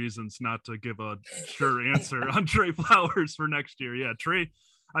 million reasons not to give a sure answer on Trey Flowers for next year. Yeah, Trey,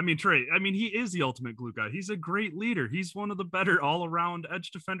 he is the ultimate glue guy. He's a great leader. He's one of the better all-around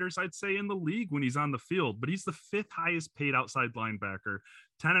edge defenders, I'd say, in the league when he's on the field. But he's the fifth highest paid outside linebacker,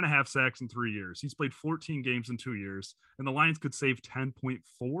 10.5 sacks in 3 years. He's played 14 games in 2 years, and the Lions could save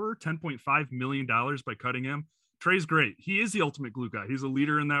 $10.5 million by cutting him. Trey's great. He is the ultimate glue guy. He's a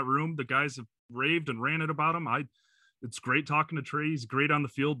leader in that room. The guys have raved and ranted about him. It's great talking to Trey. He's great on the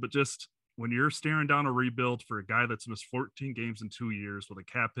field, but just when you're staring down a rebuild for a guy that's missed 14 games in 2 years with a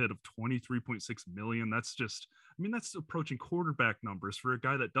cap hit of $23.6 million, that's approaching quarterback numbers for a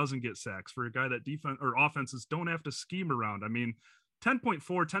guy that doesn't get sacks, for a guy that defense or offenses don't have to scheme around.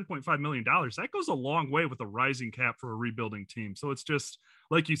 $10.5 million, that goes a long way with a rising cap for a rebuilding team. So it's just,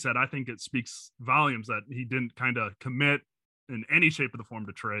 like you said, I think it speaks volumes that he didn't kind of commit in any shape or the form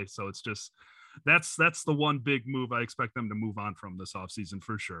to Trey. So it's just, that's the one big move I expect them to move on from this offseason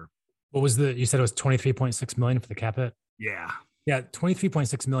for sure. What was you said it was 23.6 million for the cap hit? Yeah.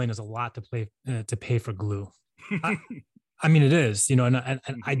 23.6 million is a lot to pay for glue. It is, and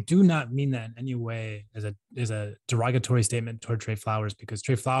I do not mean that in any way as a derogatory statement toward Trey Flowers, because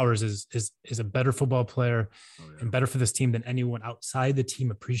Trey Flowers is a better football player and better for this team than anyone outside the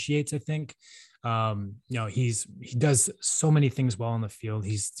team appreciates, I think. He does so many things well on the field.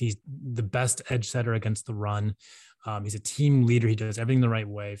 He's the best edge setter against the run. He's a team leader. He does everything the right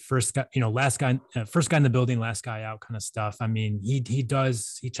way. First guy in the building, last guy out kind of stuff.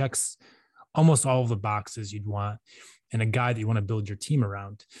 He checks almost all of the boxes you'd want and a guy that you want to build your team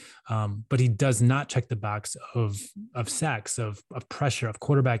around. But he does not check the box of sacks, of pressure, of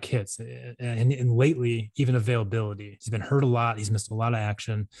quarterback hits, and lately even availability. He's been hurt a lot. He's missed a lot of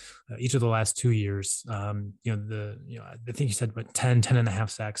action each of the last 2 years. I think you said 10 and a half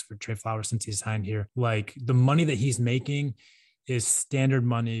sacks for Trey Flowers since he signed here. Like, the money that he's making is standard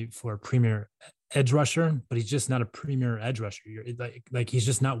money for a premier edge rusher, but he's just not a premier edge rusher. Like he's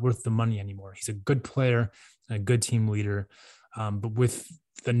just not worth the money anymore. He's a good player and a good team leader. But with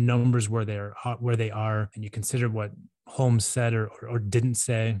the numbers where they are, and you consider what Holmes said or didn't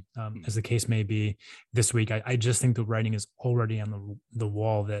say, as the case may be this week, I just think the writing is already on the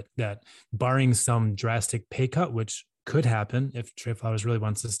wall that barring some drastic pay cut, which could happen if Trey Flowers really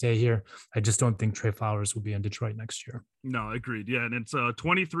wants to stay here, I just don't think Trey Flowers will be in Detroit next year. No, agreed. Yeah, and it's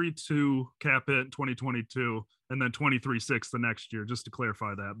 23.2 cap hit 2022, and then 23.6 the next year, just to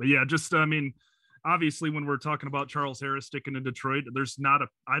clarify that. But yeah, just obviously when we're talking about Charles Harris sticking in Detroit,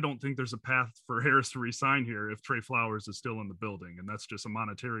 I don't think there's a path for Harris to resign here if Trey Flowers is still in the building. And that's just a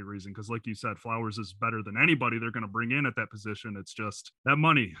monetary reason. Cause like you said, Flowers is better than anybody they're going to bring in at that position. It's just that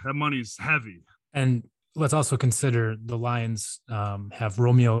money's heavy. And let's also consider the Lions have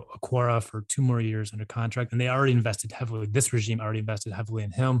Romeo Okwara for 2 more years under contract, and they already invested heavily. This regime already invested heavily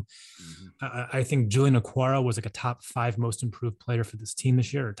in him. I think Julian Okwara was like a top 5 most improved player for this team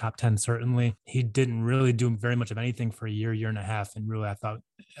this year, or top 10 certainly. He didn't really do very much of anything for a year and a half, and really I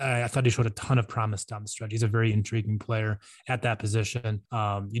thought he showed a ton of promise down the stretch. He's a very intriguing player at that position.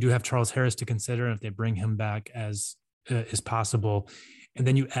 You do have Charles Harris to consider, and if they bring him back as is possible. And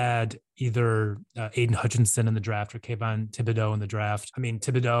then you add either Aiden Hutchinson in the draft or Kayvon Thibodeau in the draft. I mean,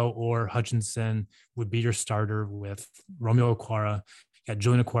 Thibodeau or Hutchinson would be your starter with Romeo Okwara. You got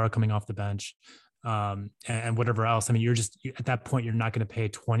Julian Okwara coming off the bench, and whatever else. I mean, at that point, you're not going to pay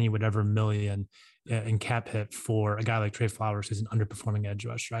 20 whatever million in cap hit for a guy like Trey Flowers, who's an underperforming edge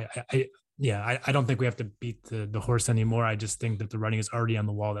rusher. I don't think we have to beat the horse anymore. I just think that the writing is already on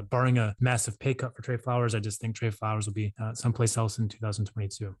the wall that barring a massive pay cut for Trey Flowers, I just think Trey Flowers will be someplace else in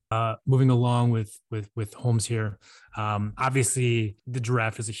 2022. Moving along with Holmes here. Obviously the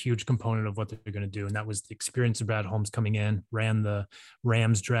draft is a huge component of what they're going to do. And that was the experience of Brad Holmes coming in, ran the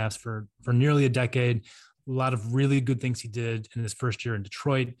Rams drafts for nearly a decade. A lot of really good things he did in his first year in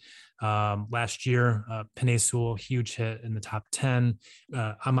Detroit. Last year, Penei Sewell, huge hit in the top 10.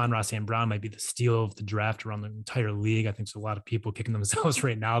 Amon-Ra St. Brown might be the steal of the draft around the entire league. I think there's a lot of people kicking themselves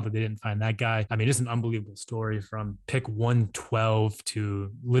right now that they didn't find that guy. I mean, it's an unbelievable story from pick 112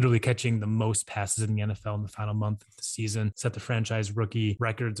 to literally catching the most passes in the NFL in the final month of the season, set the franchise rookie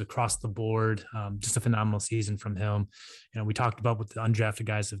records across the board. Just a phenomenal season from him. We talked about what the undrafted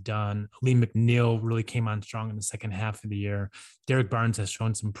guys have done. Lee McNeil really came on strong in the second half of the year. Derek Barnes has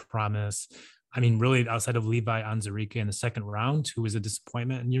shown some promise. I mean, really, outside of Levi Onwuzurike in the second round, who was a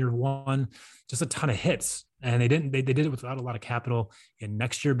disappointment in year one, just a ton of hits. And they did it without a lot of capital. And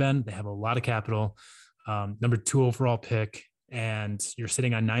next year, Ben, they have a lot of capital. Number 2 overall pick. And you're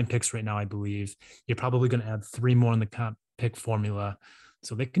sitting on 9 picks right now, I believe. You're probably going to add 3 more in the comp pick formula.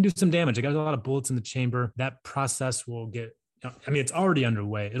 So they can do some damage. They got a lot of bullets in the chamber. That process will get, I mean, it's already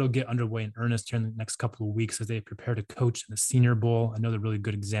underway. It'll get underway in earnest here in the next couple of weeks as they prepare to coach in the Senior Bowl. Another really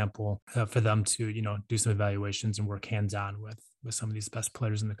good example for them to, do some evaluations and work hands-on with some of these best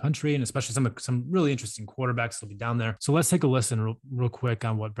players in the country, and especially some really interesting quarterbacks will be down there. So let's take a listen real quick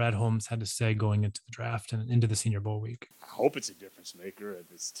on what Brad Holmes had to say going into the draft and into the Senior Bowl week. I hope it's a difference maker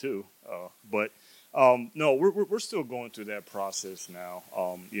if it's 2. No, we're still going through that process now.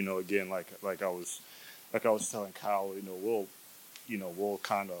 Again, like I was telling Kyle, we'll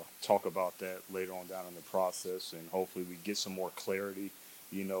kind of talk about that later on down in the process, and hopefully we get some more clarity,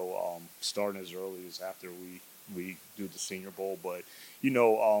 starting as early as after we do the Senior Bowl. But,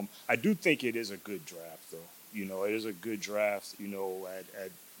 I do think it is a good draft, though. It is a good draft,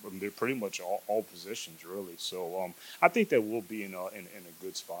 at pretty much all positions, really. So I think that we'll be in a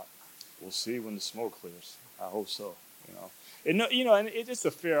good spot. We'll see when the smoke clears. I hope so, And it's a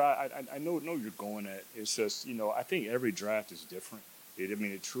fair. I know you're going at. It's just I think every draft is different.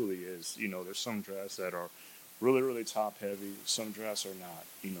 It truly is. There's some drafts that are really really top heavy. Some drafts are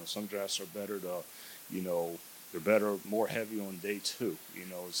not. Some drafts are better they're better, more heavy on day 2.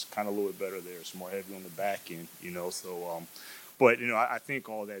 It's kind of a little bit better there. It's more heavy on the back end. So but I think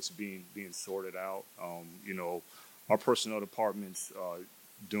all that's being sorted out. Our personnel department's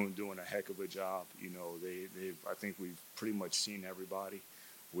doing a heck of a job. I think we've pretty much seen everybody.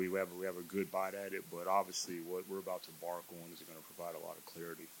 We have a good bite at it, but obviously what we're about to embark on is going to provide a lot of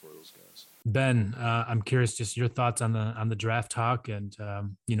clarity for those guys. Ben, I'm curious just your thoughts on the draft talk and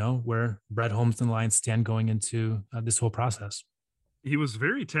where Brad Holmes and the Lions stand going into this whole process. He was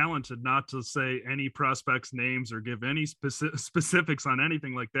very talented not to say any prospects' names or give any specifics on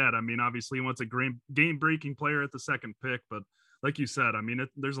anything like that. I mean, obviously he wants a game-breaking player at the second pick, but like you said, I mean,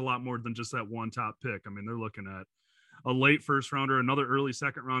 there's a lot more than just that one top pick. I mean, they're looking at a late first rounder, another early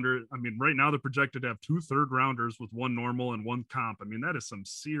second rounder. I mean, right now they're projected to have 2 third rounders with 1 normal and 1 comp. I mean, that is some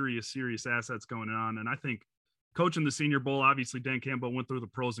serious assets going on. And I think coaching the Senior Bowl, obviously Dan Campbell went through the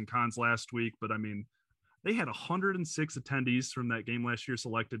pros and cons last week, but I mean, they had 106 attendees from that game last year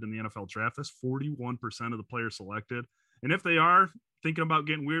selected in the NFL draft. That's 41% of the players selected. And if they are thinking about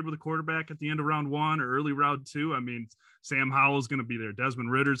getting weird with a quarterback at the end of round 1 or early round 2, I mean, Sam Howell's going to be there.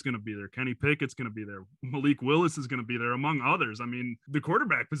 Desmond Ritter's going to be there. Kenny Pickett's going to be there. Malik Willis is going to be there, among others. I mean, the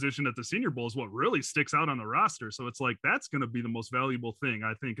quarterback position at the Senior Bowl is what really sticks out on the roster. So it's like, that's going to be the most valuable thing,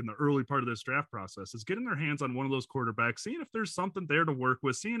 I think, in the early part of this draft process, is getting their hands on one of those quarterbacks, seeing if there's something there to work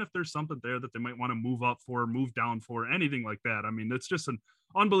with, seeing if there's something there that they might want to move up for, move down for, anything like that. I mean, it's just an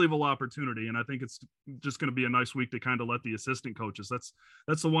unbelievable opportunity. And I think it's just going to be a nice week to kind of let the assistant coaches.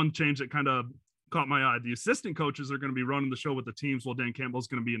 That's the one change that kind of caught my eye. The assistant coaches are going to be running the show with the teams, while Dan Campbell's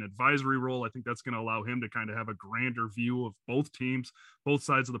going to be an advisory role. I think that's going to allow him to kind of have a grander view of both teams, both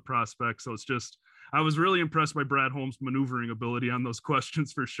sides of the prospect. So it's just, I was really impressed by Brad Holmes' maneuvering ability on those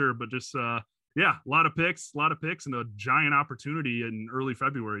questions for sure. But just, yeah, a lot of picks, and a giant opportunity in early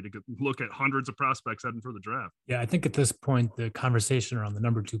February to look at hundreds of prospects heading for the draft. Yeah, I think at this point, the conversation around the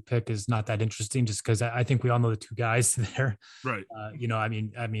number 2 pick is not that interesting, just because I think we all know the 2 guys there. Right.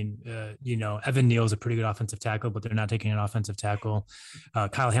 Evan Neal's a pretty good offensive tackle, but they're not taking an offensive tackle.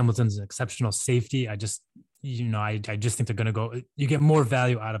 Kyle Hamilton's an exceptional safety. I just think they're going to go, you get more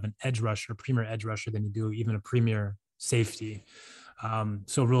value out of an edge rusher, premier edge rusher, than you do even a premier safety.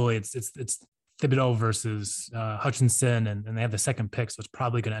 So really it's Thibodeau versus Hutchinson, and they have the second pick, so it's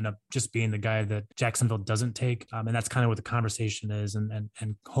probably going to end up just being the guy that Jacksonville doesn't take, and that's kind of what the conversation is. And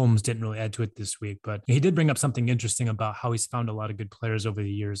Holmes didn't really add to it this week, but he did bring up something interesting about how he's found a lot of good players over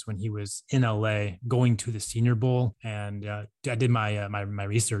the years when he was in LA going to the Senior Bowl. And I did my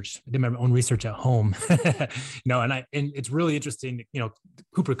research. I did my own research at home, and it's really interesting.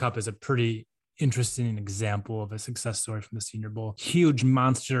 Cooper Kupp is a pretty interesting example of a success story from the Senior Bowl. Huge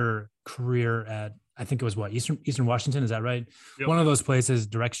monster career at, I think it was Eastern Washington. Is that right? Yep. One of those places,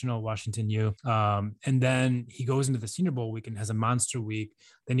 directional Washington U. And then he goes into the Senior Bowl week and has a monster week.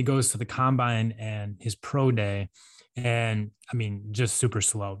 Then he goes to the combine and his pro day. And I mean, just super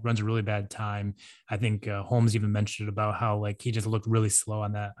slow, runs a really bad time. I think Holmes even mentioned about how he just looked really slow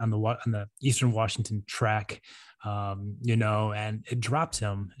on the Eastern Washington track, and it dropped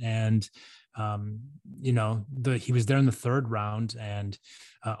him. And he was there in the 3rd round, and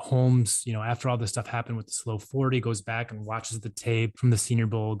Holmes, after all this stuff happened with the slow 40, goes back and watches the tape from the Senior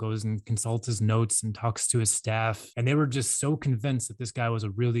Bowl, goes and consults his notes and talks to his staff. And they were just so convinced that this guy was a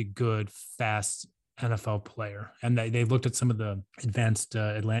really good, fast NFL player. And they looked at some of the advanced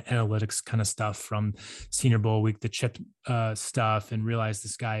analytics kind of stuff from Senior Bowl week, the chip stuff, and realized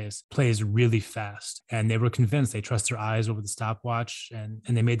this guy plays really fast. And they were convinced. They trust their eyes over the stopwatch, and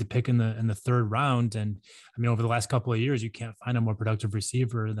they made the pick in the 3rd round. And I mean, over the last couple of years, you can't find a more productive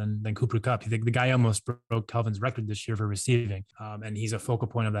receiver than Cooper Kupp. The guy almost broke Calvin's record this year for receiving, and he's a focal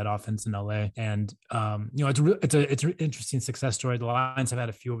point of that offense in LA. And it's an interesting success story. The Lions have had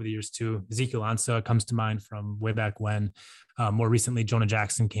a few over the years too. Ezekiel Ansah comes to mind from way back when. More recently, Jonah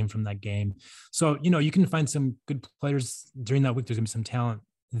Jackson came from that game. So, you can find some good players during that week. There's going to be some talent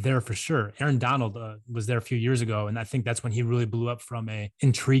there for sure. Aaron Donald was there a few years ago, and I think that's when he really blew up from a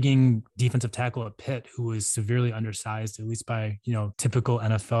intriguing defensive tackle at Pitt who was severely undersized, at least by, typical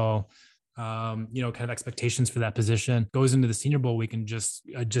NFL kind of expectations for that position. Goes into the Senior Bowl week and just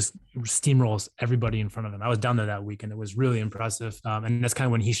steamrolls everybody in front of him. I was down there that week and it was really impressive. And that's kind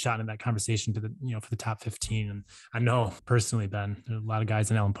of when he shot in that conversation to the, for the top 15. And I know personally, Ben, there are a lot of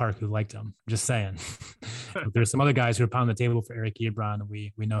guys in Allen Park who liked him. I'm just saying. There's some other guys who are pounding the table for Eric Ebron.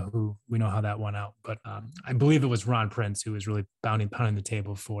 We know how that went out. But I believe it was Ron Prince who was really pounding the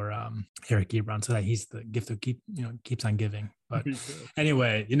table for Eric Ebron, so that he's the gift that keeps on giving. But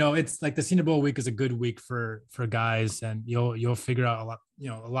anyway, it's like the Senior Bowl week is a good week for guys, and you'll figure out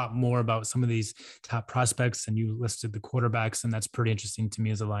a lot more about some of these top prospects. And you listed the quarterbacks, and that's pretty interesting to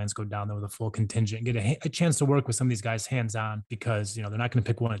me as the Lions go down there with a full contingent and get a chance to work with some of these guys hands-on, because they're not going to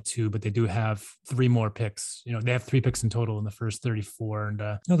pick 1 at 2, but they do have 3 more picks. They have 3 picks in total in the first 34, and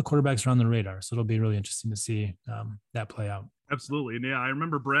the quarterbacks are on the radar, so it'll be really interesting to see that play out. Absolutely. And yeah, I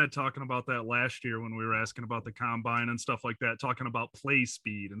remember Brad talking about that last year when we were asking about the combine and stuff like that, talking about play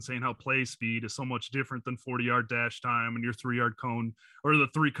speed and saying how play speed is so much different than 40-yard dash time and your 3-yard cone or the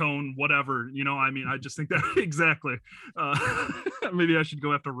 3 cone, whatever. I just think that exactly. Maybe I should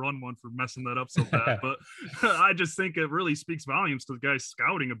go have to run one for messing that up so bad. But I just think it really speaks volumes to the guy's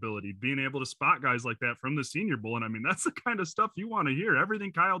scouting ability, being able to spot guys like that from the Senior Bowl. And that's the kind of stuff you want to hear.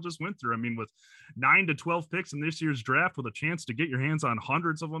 Everything Kyle just went through. With 9 to 12 picks in this year's draft, with a chance to get your hands on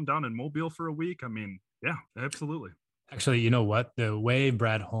hundreds of them down in Mobile for a week. Yeah, absolutely. Actually, you know what? The way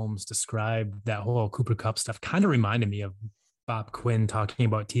Brad Holmes described that whole Cooper Kupp stuff kind of reminded me of Bob Quinn talking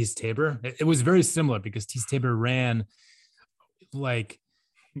about Tease Tabor. It was very similar because Tease Tabor ran like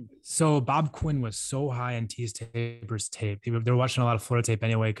So Bob Quinn was so high on Tease Tabor's tape. They were watching a lot of Florida tape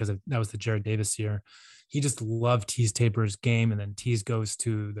anyway, because that was the Jared Davis year. He just loved Tease Tabor's game. And then Tease goes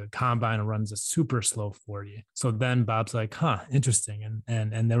to the combine and runs a super slow 40. So then Bob's like, interesting.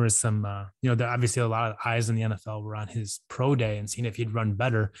 And there was some, there obviously a lot of eyes in the NFL were on his pro day and seeing if he'd run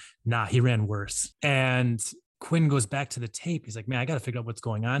better. Nah, he ran worse. And Quinn goes back to the tape. He's like, man, I got to figure out what's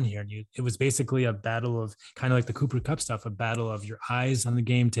going on here. And it was basically a battle of kind of like the Cooper Kupp stuff, a battle of your eyes on the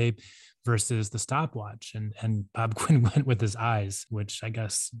game tape versus the stopwatch. And Bob Quinn went with his eyes, which I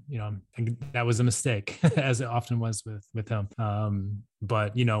guess, that was a mistake, as it often was with him.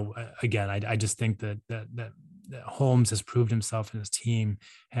 But, again, I just think that Holmes has proved himself and his team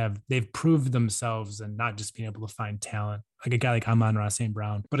they've proved themselves, and not just being able to find talent like a guy like Amon-Ra St.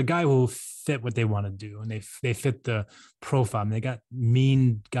 Brown, but a guy who will fit what they want to do. And they fit the profile. They got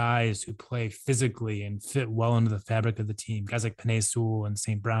mean guys who play physically and fit well into the fabric of the team, guys like Penei Sewell and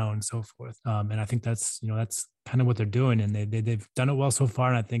St. Brown and so forth. And I think that's kind of what they're doing, and they've done it well so far.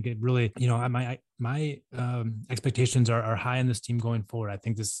 And I think it really, my expectations are high in this team going forward. I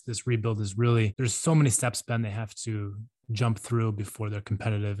think this rebuild is really, there's so many steps, Ben, they have to jump through before they're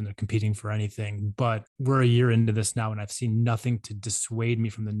competitive and they're competing for anything. But we're a year into this now, and I've seen nothing to dissuade me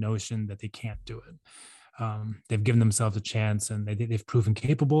from the notion that they can't do it. They've given themselves a chance, and they've proven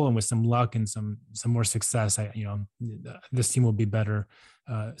capable, and with some luck and some more success, this team will be better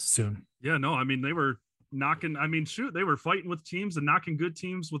soon. Yeah, no, I mean, they were they were fighting with teams and knocking good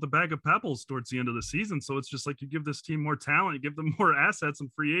teams with a bag of pebbles towards the end of the season. So it's just like, you give this team more talent, you give them more assets and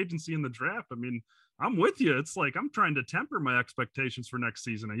free agency in the draft. I mean, I'm with you. It's like, I'm trying to temper my expectations for next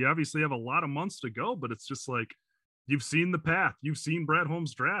season. You obviously have a lot of months to go, but it's just like, you've seen the path. You've seen Brad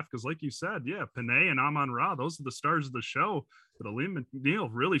Holmes draft. Because like you said, Penei and Amon-Ra, those are the stars of the show. But Aleem McNeil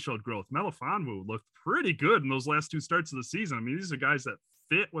really showed growth. Melifonwu looked pretty good in those last two starts of the season. I mean, these are guys that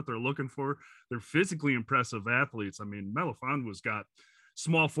fit what they're looking for. They're physically impressive athletes. I mean, Melifonwu's got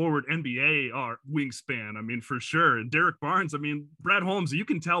small forward NBA wingspan. I mean, for sure. And Derek Barnes, I mean, Brad Holmes, you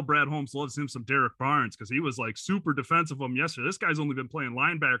can tell Brad Holmes loves him some Derek Barnes, because he was like super defensive of him yesterday. This guy's only been playing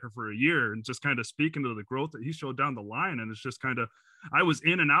linebacker for a year, and just kind of speaking to the growth that he showed down the line. And it's just kind of, I was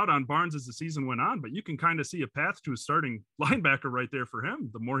in and out on Barnes as the season went on, but you can kind of see a path to a starting linebacker right there for him,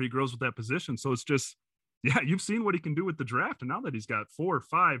 the more he grows with that position. So it's just, you've seen what he can do with the draft. And now that he's got 4,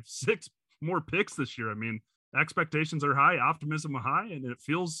 5, 6 more picks this year, I mean, expectations are high, optimism are high, and it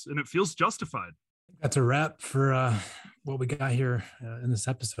feels justified. That's a wrap for what we got here in this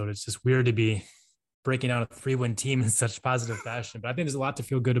episode. It's just weird to be breaking out a 3-win team in such positive fashion, but I think there's a lot to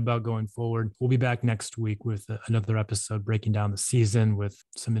feel good about going forward. We'll be back next week with another episode breaking down the season with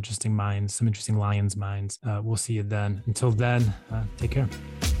some interesting Lions minds. We'll see you then. Until then, take care.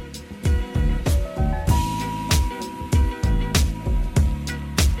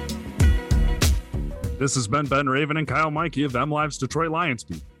 This has been Ben Raven and Kyle Mikey of MLive's Detroit Lions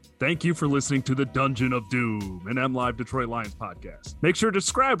Beat. Thank you for listening to the Dungeon of Doom, an MLive Detroit Lions podcast. Make sure to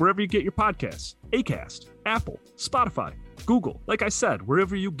subscribe wherever you get your podcasts. Acast, Apple, Spotify, Google. Like I said,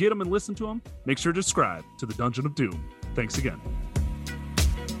 wherever you get them and listen to them, make sure to subscribe to the Dungeon of Doom. Thanks again.